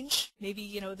change,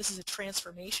 maybe this is a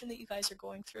transformation that you guys are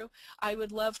going through, I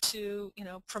would love to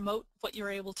promote what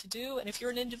you're able to do. And if you're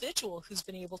an individual who's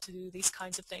been able to do these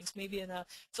kinds of things, maybe in a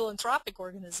philanthropic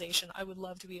organization, I would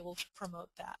love to be able to promote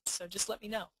that. So just let me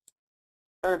know.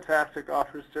 Fantastic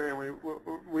offers, Terry, and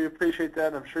we appreciate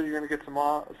that. I'm sure you're going to get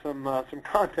some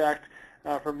contact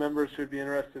from members who'd be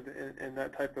interested in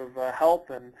that type of help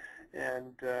and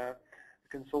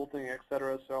consulting,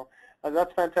 etc. So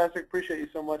that's fantastic. Appreciate you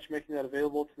so much making that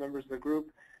available to members of the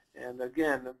group. And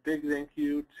again, a big thank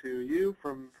you to you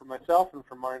from myself and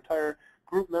from our entire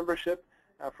group membership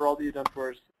for all that you've done for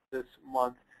us this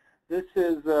month. This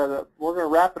is we're going to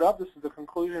wrap it up. This is the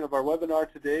conclusion of our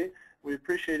webinar today. We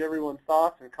appreciate everyone's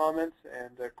thoughts and comments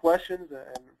and questions,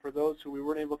 and for those who we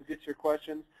weren't able to get to your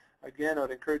questions, again, I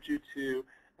would encourage you to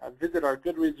visit our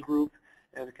Goodreads group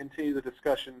and continue the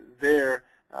discussion there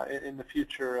in the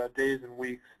future days and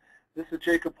weeks. This is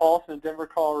Jacob Paulson in Denver,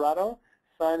 Colorado,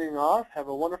 signing off. Have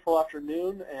a wonderful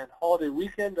afternoon and holiday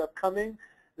weekend upcoming.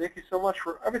 Thank you so much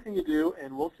for everything you do,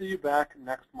 and we'll see you back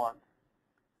next month.